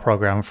email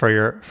program for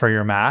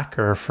your Mac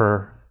or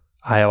for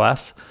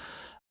iOS.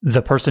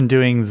 The person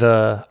doing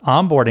the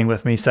onboarding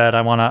with me said,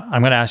 I'm going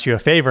to ask you a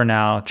favor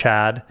now,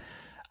 Chad.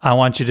 I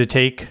want you to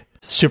take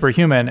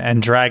Superhuman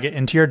and drag it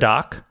into your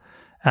dock.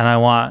 And I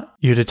want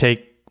you to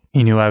take,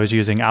 he knew I was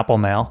using Apple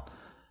Mail,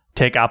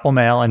 take Apple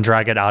Mail and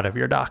drag it out of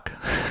your dock.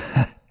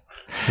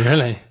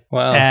 Really?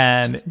 Wow.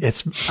 And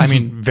it's,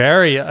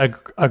 very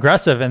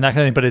aggressive and that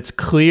kind of thing, but it's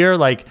clear,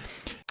 like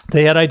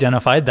they had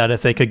identified that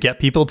if they could get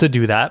people to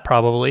do that,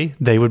 probably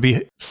they would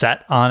be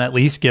set on at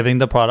least giving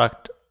the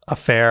product a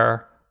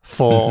fair,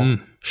 full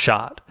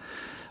shot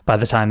by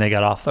the time they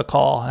got off the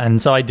call.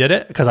 And so I did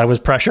it because I was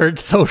pressured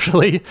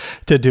socially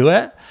to do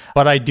it.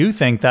 But I do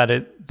think that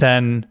it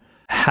then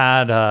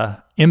had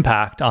a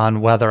impact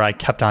on whether I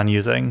kept on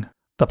using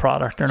the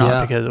product or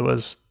not, because it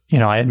was,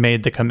 I had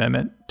made the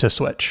commitment to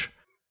switch.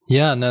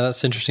 Yeah, no,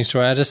 that's an interesting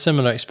story. I had a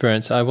similar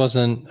experience. I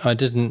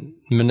didn't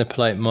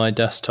manipulate my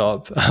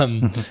desktop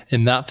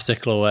in that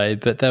particular way,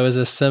 but there was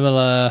a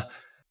similar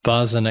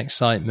buzz and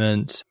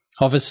excitement.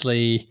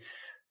 Obviously,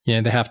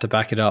 they have to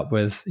back it up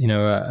with,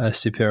 a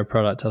superior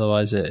product.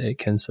 Otherwise, it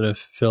can sort of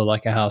feel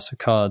like a house of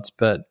cards.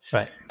 But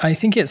I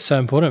think it's so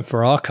important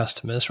for our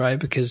customers, right?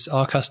 Because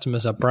our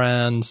customers are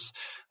brands,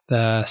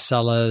 they're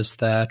sellers,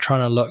 they're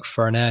trying to look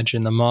for an edge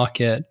in the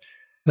market.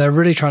 They're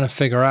really trying to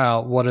figure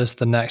out what is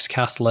the next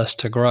catalyst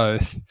to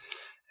growth.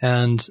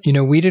 And,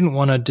 we didn't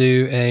want to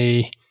do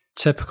a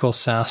typical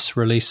SaaS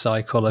release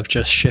cycle of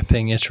just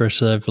shipping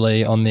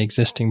iteratively on the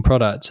existing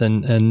product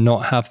and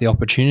not have the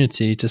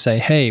opportunity to say,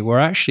 hey, we're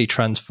actually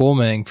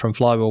transforming from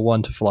Flywheel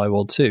 1 to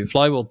Flywheel 2.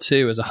 Flywheel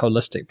 2 is a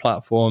holistic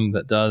platform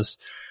that does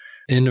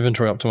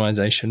inventory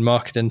optimization,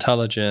 market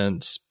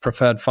intelligence,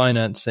 preferred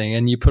financing,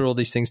 and you put all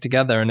these things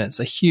together and it's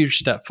a huge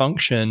step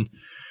function.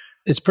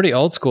 It's pretty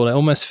old school. It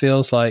almost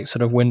feels like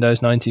sort of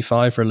Windows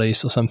 95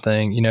 release or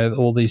something,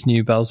 all these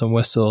new bells and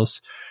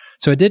whistles.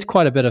 So I did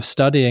quite a bit of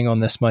studying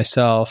on this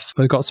myself.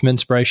 I got some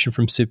inspiration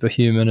from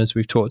Superhuman, as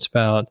we've talked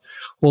about.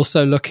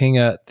 Also looking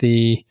at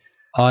the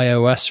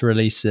iOS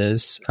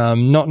releases,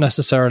 not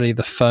necessarily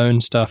the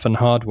phone stuff and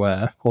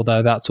hardware,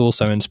 although that's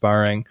also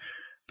inspiring,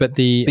 but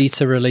the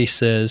beta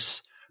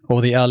releases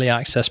or the early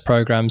access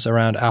programs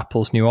around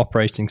Apple's new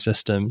operating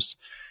systems,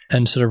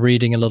 and sort of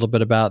reading a little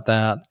bit about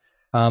that.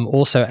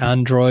 Also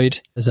Android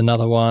is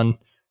another one.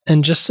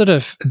 And just sort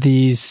of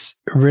these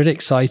really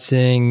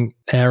exciting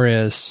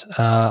areas.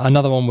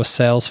 Another one was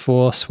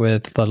Salesforce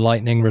with the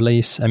Lightning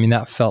release.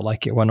 That felt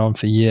like it went on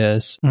for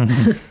years.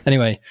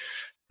 Anyway,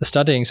 the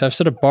studying. So I've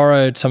sort of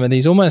borrowed some of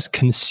these almost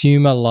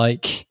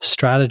consumer-like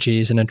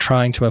strategies and are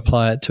trying to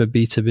apply it to a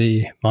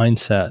B2B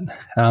mindset.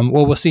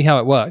 We'll see how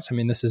it works.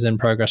 This is in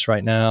progress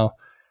right now.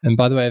 And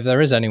by the way, if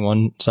there is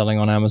anyone selling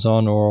on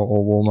Amazon or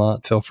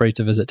Walmart, feel free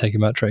to visit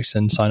Takeometrics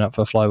and sign up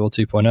for Flywheel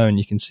 2.0 and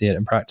you can see it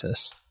in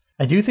practice.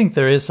 I do think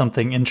there is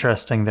something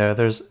interesting there.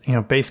 There's,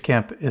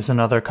 Basecamp is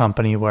another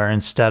company where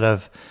instead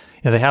of,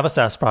 they have a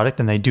SaaS product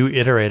and they do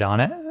iterate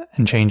on it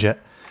and change it.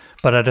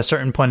 But at a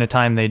certain point in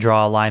time, they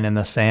draw a line in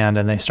the sand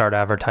and they start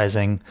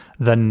advertising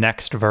the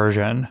next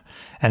version.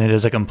 And it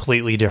is a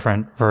completely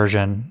different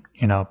version,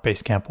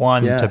 Basecamp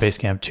 1 to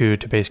Basecamp 2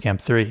 to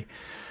Basecamp 3.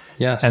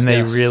 Yes. And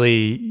they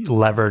really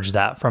leverage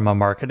that from a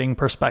marketing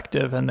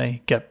perspective and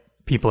they get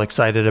people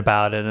excited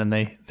about it and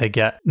they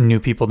get new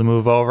people to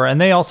move over.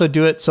 And they also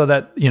do it so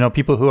that,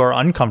 people who are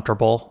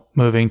uncomfortable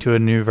moving to a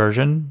new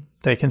version,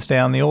 they can stay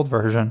on the old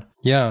version.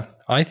 Yeah.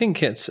 I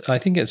think it's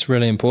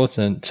really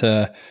important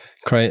to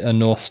create a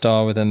North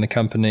Star within the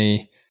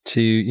company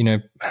to,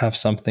 have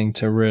something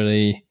to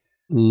really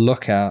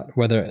look at,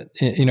 whether,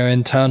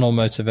 internal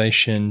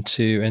motivation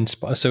to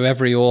inspire. So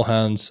every all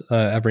hands,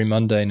 every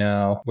Monday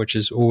now, which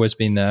has always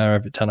been there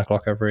every 10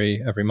 o'clock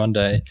every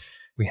Monday,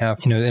 we have,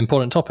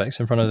 important topics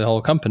in front of the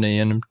whole company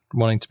and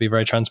wanting to be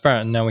very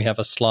transparent. And now we have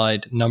a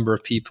slide number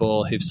of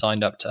people who've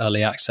signed up to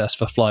early access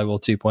for Flywheel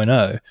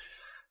 2.0.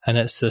 And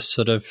it's this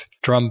sort of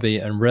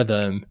drumbeat and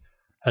rhythm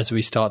as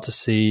we start to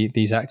see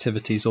these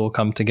activities all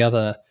come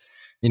together.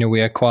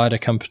 We acquired a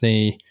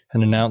company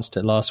and announced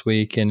it last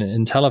week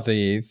in Tel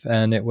Aviv,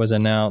 and it was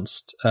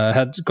announced,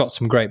 had got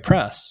some great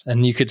press,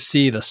 and you could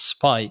see the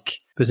spike,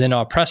 because in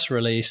our press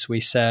release, we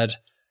said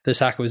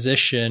this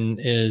acquisition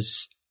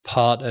is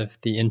part of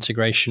the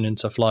integration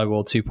into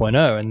Flywheel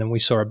 2.0, and then we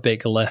saw a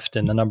big lift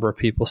in the number of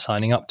people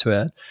signing up to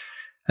it.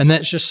 And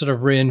that's just sort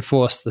of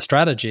reinforced the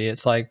strategy.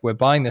 It's like, we're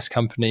buying this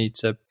company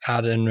to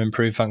add and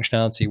improve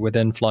functionality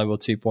within Flywheel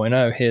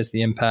 2.0. Here's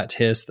the impact,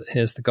 here's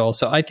the goal.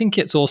 So I think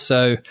it's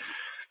also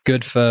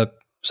good for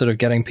sort of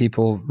getting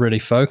people really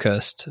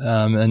focused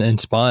and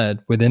inspired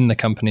within the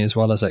company as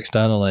well as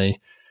externally.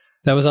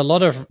 There was a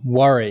lot of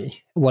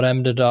worry. What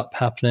ended up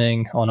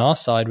happening on our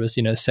side was,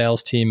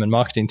 sales team and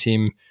marketing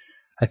team,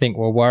 I think,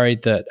 were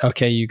worried that,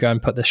 okay, you go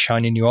and put this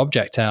shiny new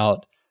object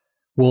out.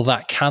 Will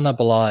that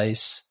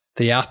cannibalize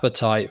the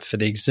appetite for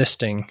the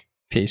existing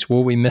piece?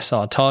 Will we miss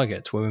our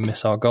targets? Will we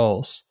miss our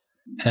goals?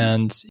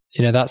 And,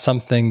 that's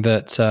something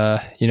that,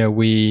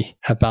 we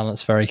have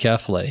balanced very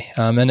carefully.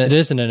 And it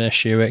isn't an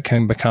issue. It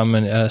can become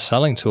a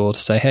selling tool to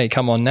say, hey,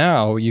 come on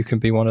now, you can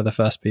be one of the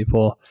first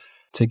people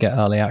to get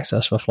early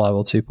access for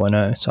Flywheel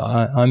 2.0. So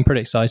I'm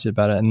pretty excited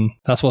about it. And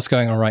that's what's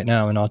going on right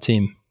now in our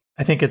team.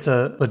 I think it's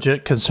a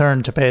legit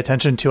concern to pay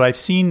attention to. I've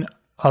seen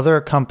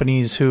other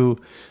companies who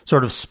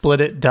sort of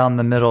split it down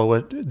the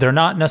middle. They're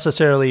not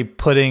necessarily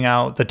putting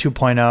out the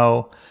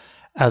 2.0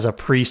 as a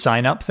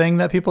pre-sign-up thing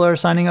that people are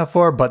signing up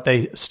for, but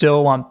they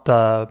still want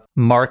the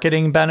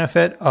marketing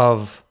benefit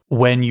of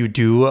when you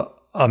do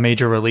a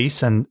major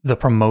release and the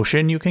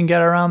promotion you can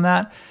get around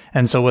that.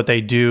 And so what they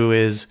do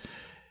is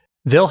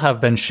they'll have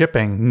been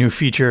shipping new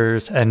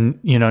features and,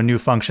 new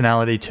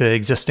functionality to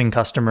existing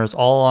customers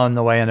all on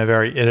the way in a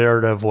very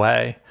iterative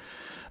way.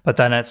 But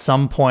then at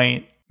some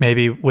point,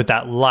 maybe with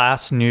that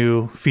last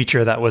new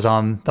feature that was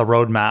on the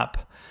roadmap,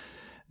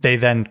 they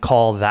then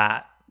call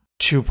that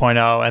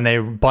 2.0, and they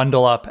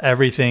bundle up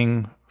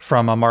everything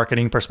from a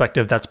marketing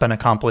perspective that's been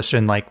accomplished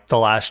in like the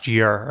last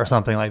year or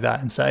something like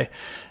that, and say,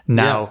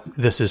 now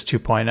this is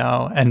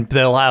 2.0. And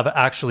they'll have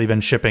actually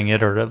been shipping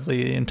iteratively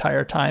the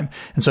entire time.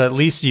 And so at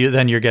least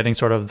you're getting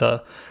sort of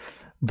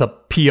the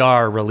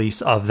PR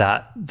release of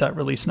that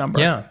release number.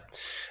 Yeah.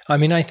 I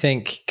mean, I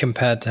think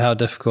compared to how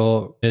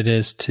difficult it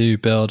is to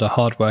build a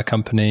hardware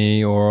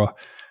company, or,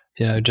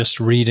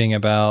 just reading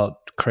about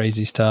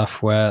crazy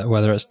stuff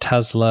whether it's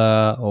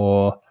Tesla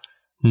or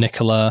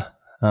Nikola,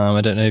 I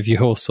don't know if you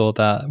all saw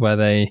that, where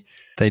they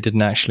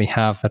didn't actually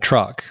have a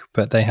truck,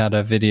 but they had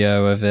a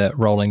video of it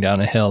rolling down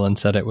a hill and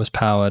said it was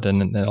powered,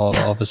 and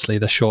obviously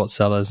the short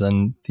sellers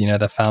and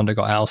the founder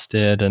got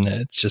ousted, and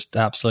it's just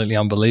absolutely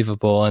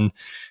unbelievable. And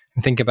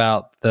think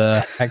about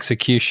the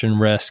execution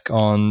risk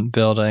on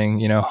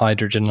building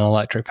hydrogen and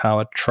electric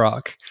powered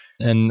truck,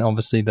 and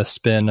obviously the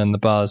spin and the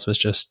buzz was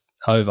just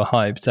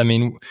overhyped. I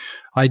mean,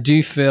 I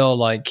do feel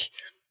like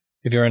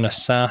if you're in a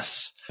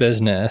SaaS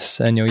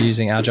business and you're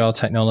using agile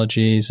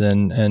technologies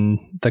and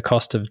the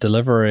cost of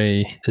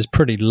delivery is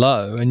pretty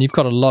low and you've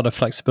got a lot of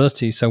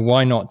flexibility, so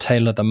why not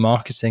tailor the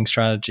marketing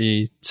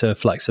strategy to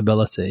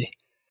flexibility?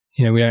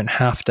 We don't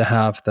have to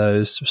have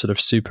those sort of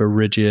super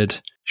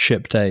rigid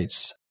ship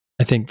dates.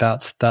 I think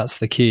that's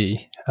the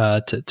key,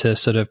 to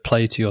sort of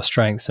play to your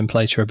strengths and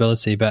play to your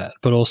ability, but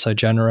also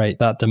generate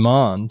that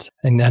demand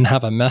and then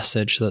have a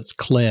message that's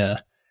clear.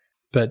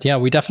 But yeah,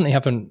 we definitely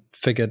haven't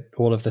figured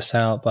all of this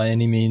out by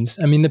any means.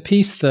 I mean, the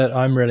piece that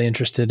I'm really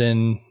interested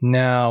in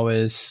now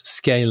is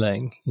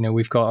scaling.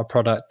 We've got a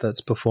product that's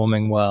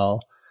performing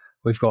well.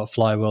 We've got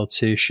Flywheel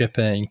 2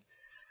 shipping.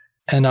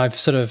 And I've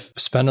sort of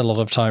spent a lot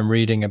of time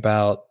reading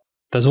about,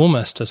 there's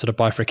almost a sort of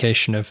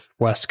bifurcation of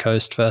West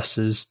Coast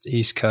versus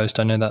East Coast.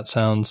 I know that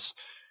sounds,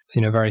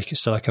 very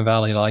Silicon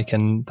Valley-like,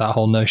 and that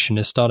whole notion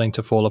is starting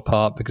to fall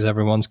apart because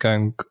everyone's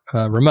going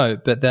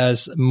remote. But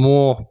there's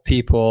more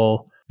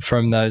people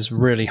from those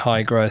really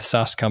high growth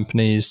SaaS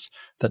companies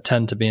that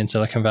tend to be in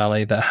Silicon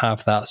Valley that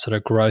have that sort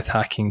of growth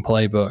hacking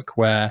playbook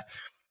where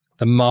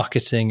the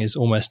marketing is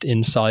almost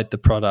inside the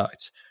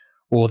product,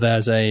 or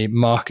there's a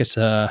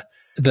marketer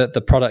that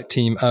the product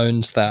team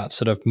owns that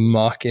sort of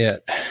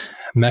market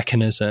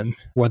mechanism,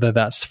 whether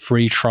that's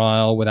free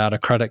trial without a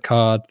credit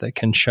card that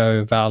can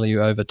show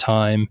value over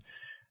time.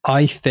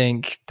 I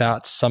think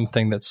that's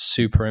something that's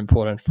super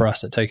important for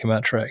us at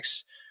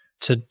Tokemetrics,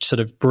 to sort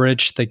of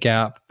bridge the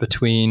gap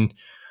between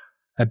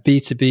a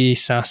B2B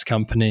SaaS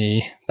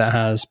company that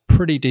has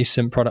pretty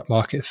decent product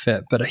market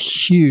fit, but a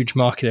huge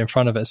market in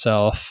front of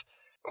itself.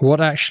 What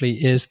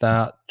actually is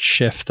that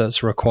shift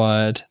that's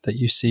required that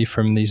you see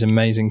from these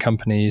amazing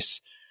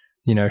companies,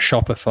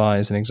 Shopify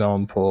as an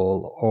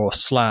example, or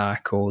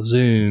Slack or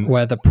Zoom,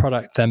 where the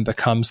product then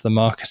becomes the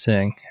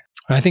marketing?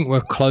 I think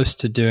we're close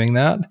to doing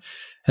that.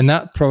 And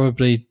that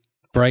probably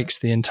breaks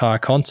the entire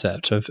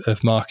concept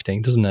of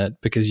marketing, doesn't it?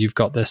 Because you've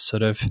got this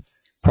sort of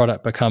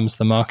product becomes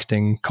the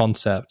marketing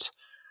concept.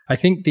 I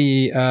think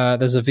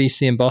there's a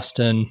VC in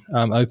Boston,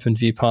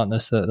 OpenView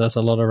Partners, that does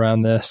a lot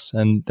around this,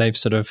 and they've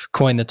sort of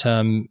coined the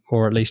term,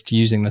 or at least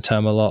using the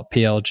term a lot,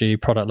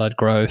 PLG, product-led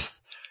growth.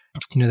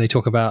 They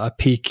talk about a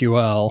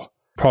PQL,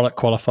 product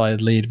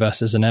qualified lead,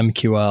 versus an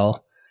MQL,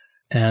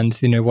 and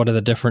what are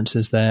the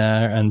differences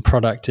there? And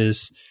product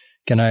is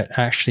going to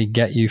actually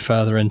get you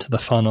further into the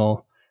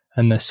funnel,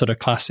 and this sort of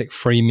classic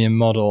freemium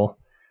model.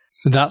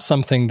 That's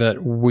something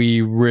that we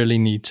really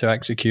need to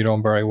execute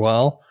on very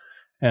well.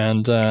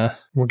 And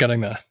we're getting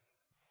there.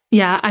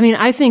 Yeah, I mean,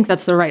 I think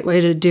that's the right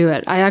way to do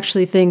it. I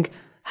actually think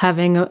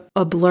having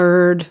a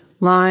blurred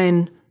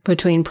line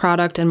between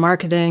product and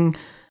marketing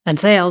and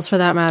sales, for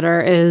that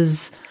matter,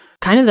 is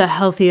kind of the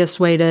healthiest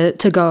way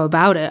to go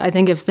about it. I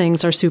think if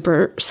things are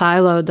super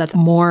siloed, that's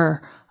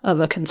more of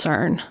a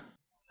concern.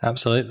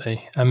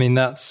 Absolutely. I mean,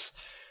 that's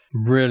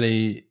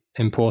really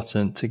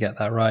important to get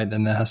that right.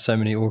 And there has so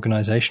many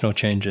organizational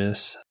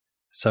changes.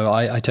 So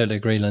I totally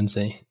agree,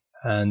 Lindsay.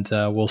 And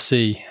we'll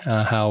see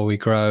how we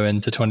grow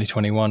into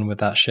 2021 with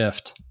that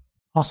shift.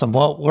 Awesome.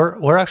 Well,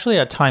 we're actually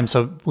at time,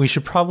 so we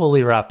should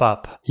probably wrap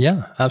up.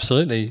 Yeah,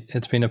 absolutely.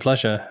 It's been a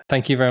pleasure.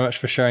 Thank you very much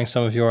for sharing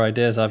some of your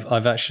ideas.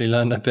 I've actually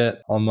learned a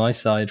bit on my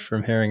side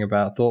from hearing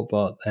about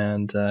Thoughtbot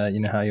and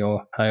how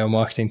your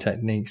marketing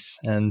techniques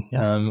and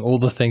all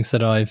the things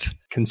that I've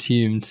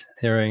consumed.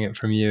 Hearing it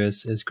from you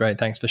is great.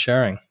 Thanks for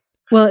sharing.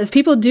 Well, if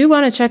people do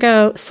want to check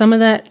out some of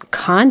that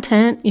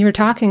content you're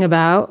talking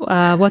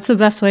about, what's the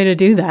best way to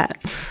do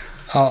that?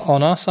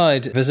 On our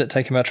side, visit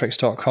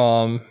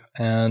takeometrics.com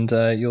and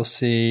you'll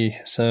see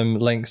some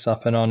links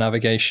up in our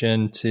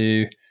navigation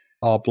to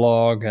our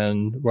blog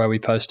and where we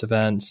post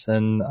events,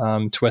 and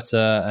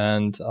Twitter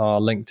and our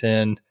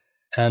LinkedIn.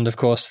 And of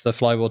course, the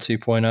Flywheel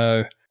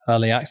 2.0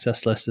 early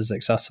access list is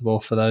accessible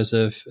for those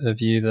of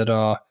you that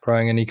are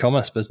growing an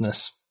e-commerce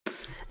business.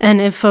 And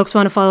if folks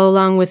want to follow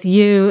along with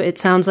you, it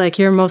sounds like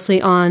you're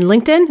mostly on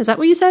LinkedIn. Is that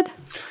what you said?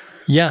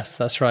 Yes,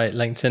 that's right.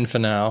 LinkedIn for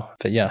now.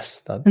 But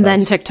yes. And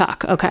then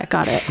TikTok. Okay,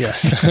 got it.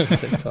 Yes,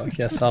 TikTok.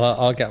 Yes,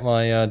 I'll get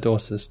my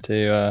daughters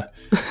to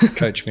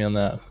coach me on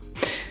that.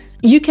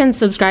 You can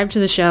subscribe to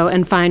the show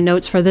and find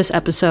notes for this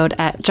episode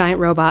at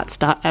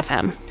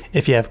giantrobots.fm.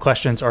 If you have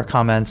questions or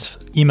comments,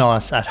 email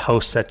us at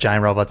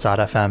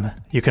hosts@giantrobots.fm.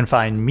 You can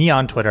find me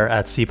on Twitter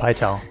at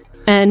cpytel.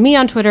 And me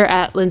on Twitter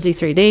at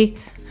Lindsay3D.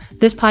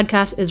 This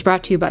podcast is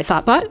brought to you by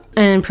Thoughtbot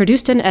and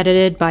produced and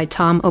edited by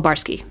Tom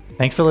Obarski.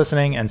 Thanks for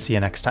listening, and see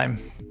you next time.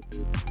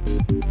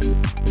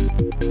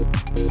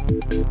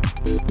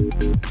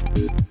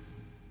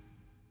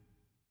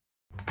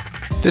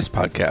 This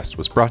podcast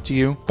was brought to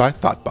you by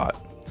Thoughtbot.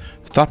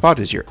 Thoughtbot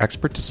is your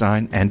expert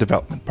design and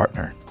development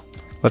partner.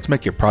 Let's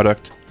make your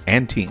product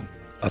and team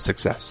a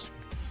success.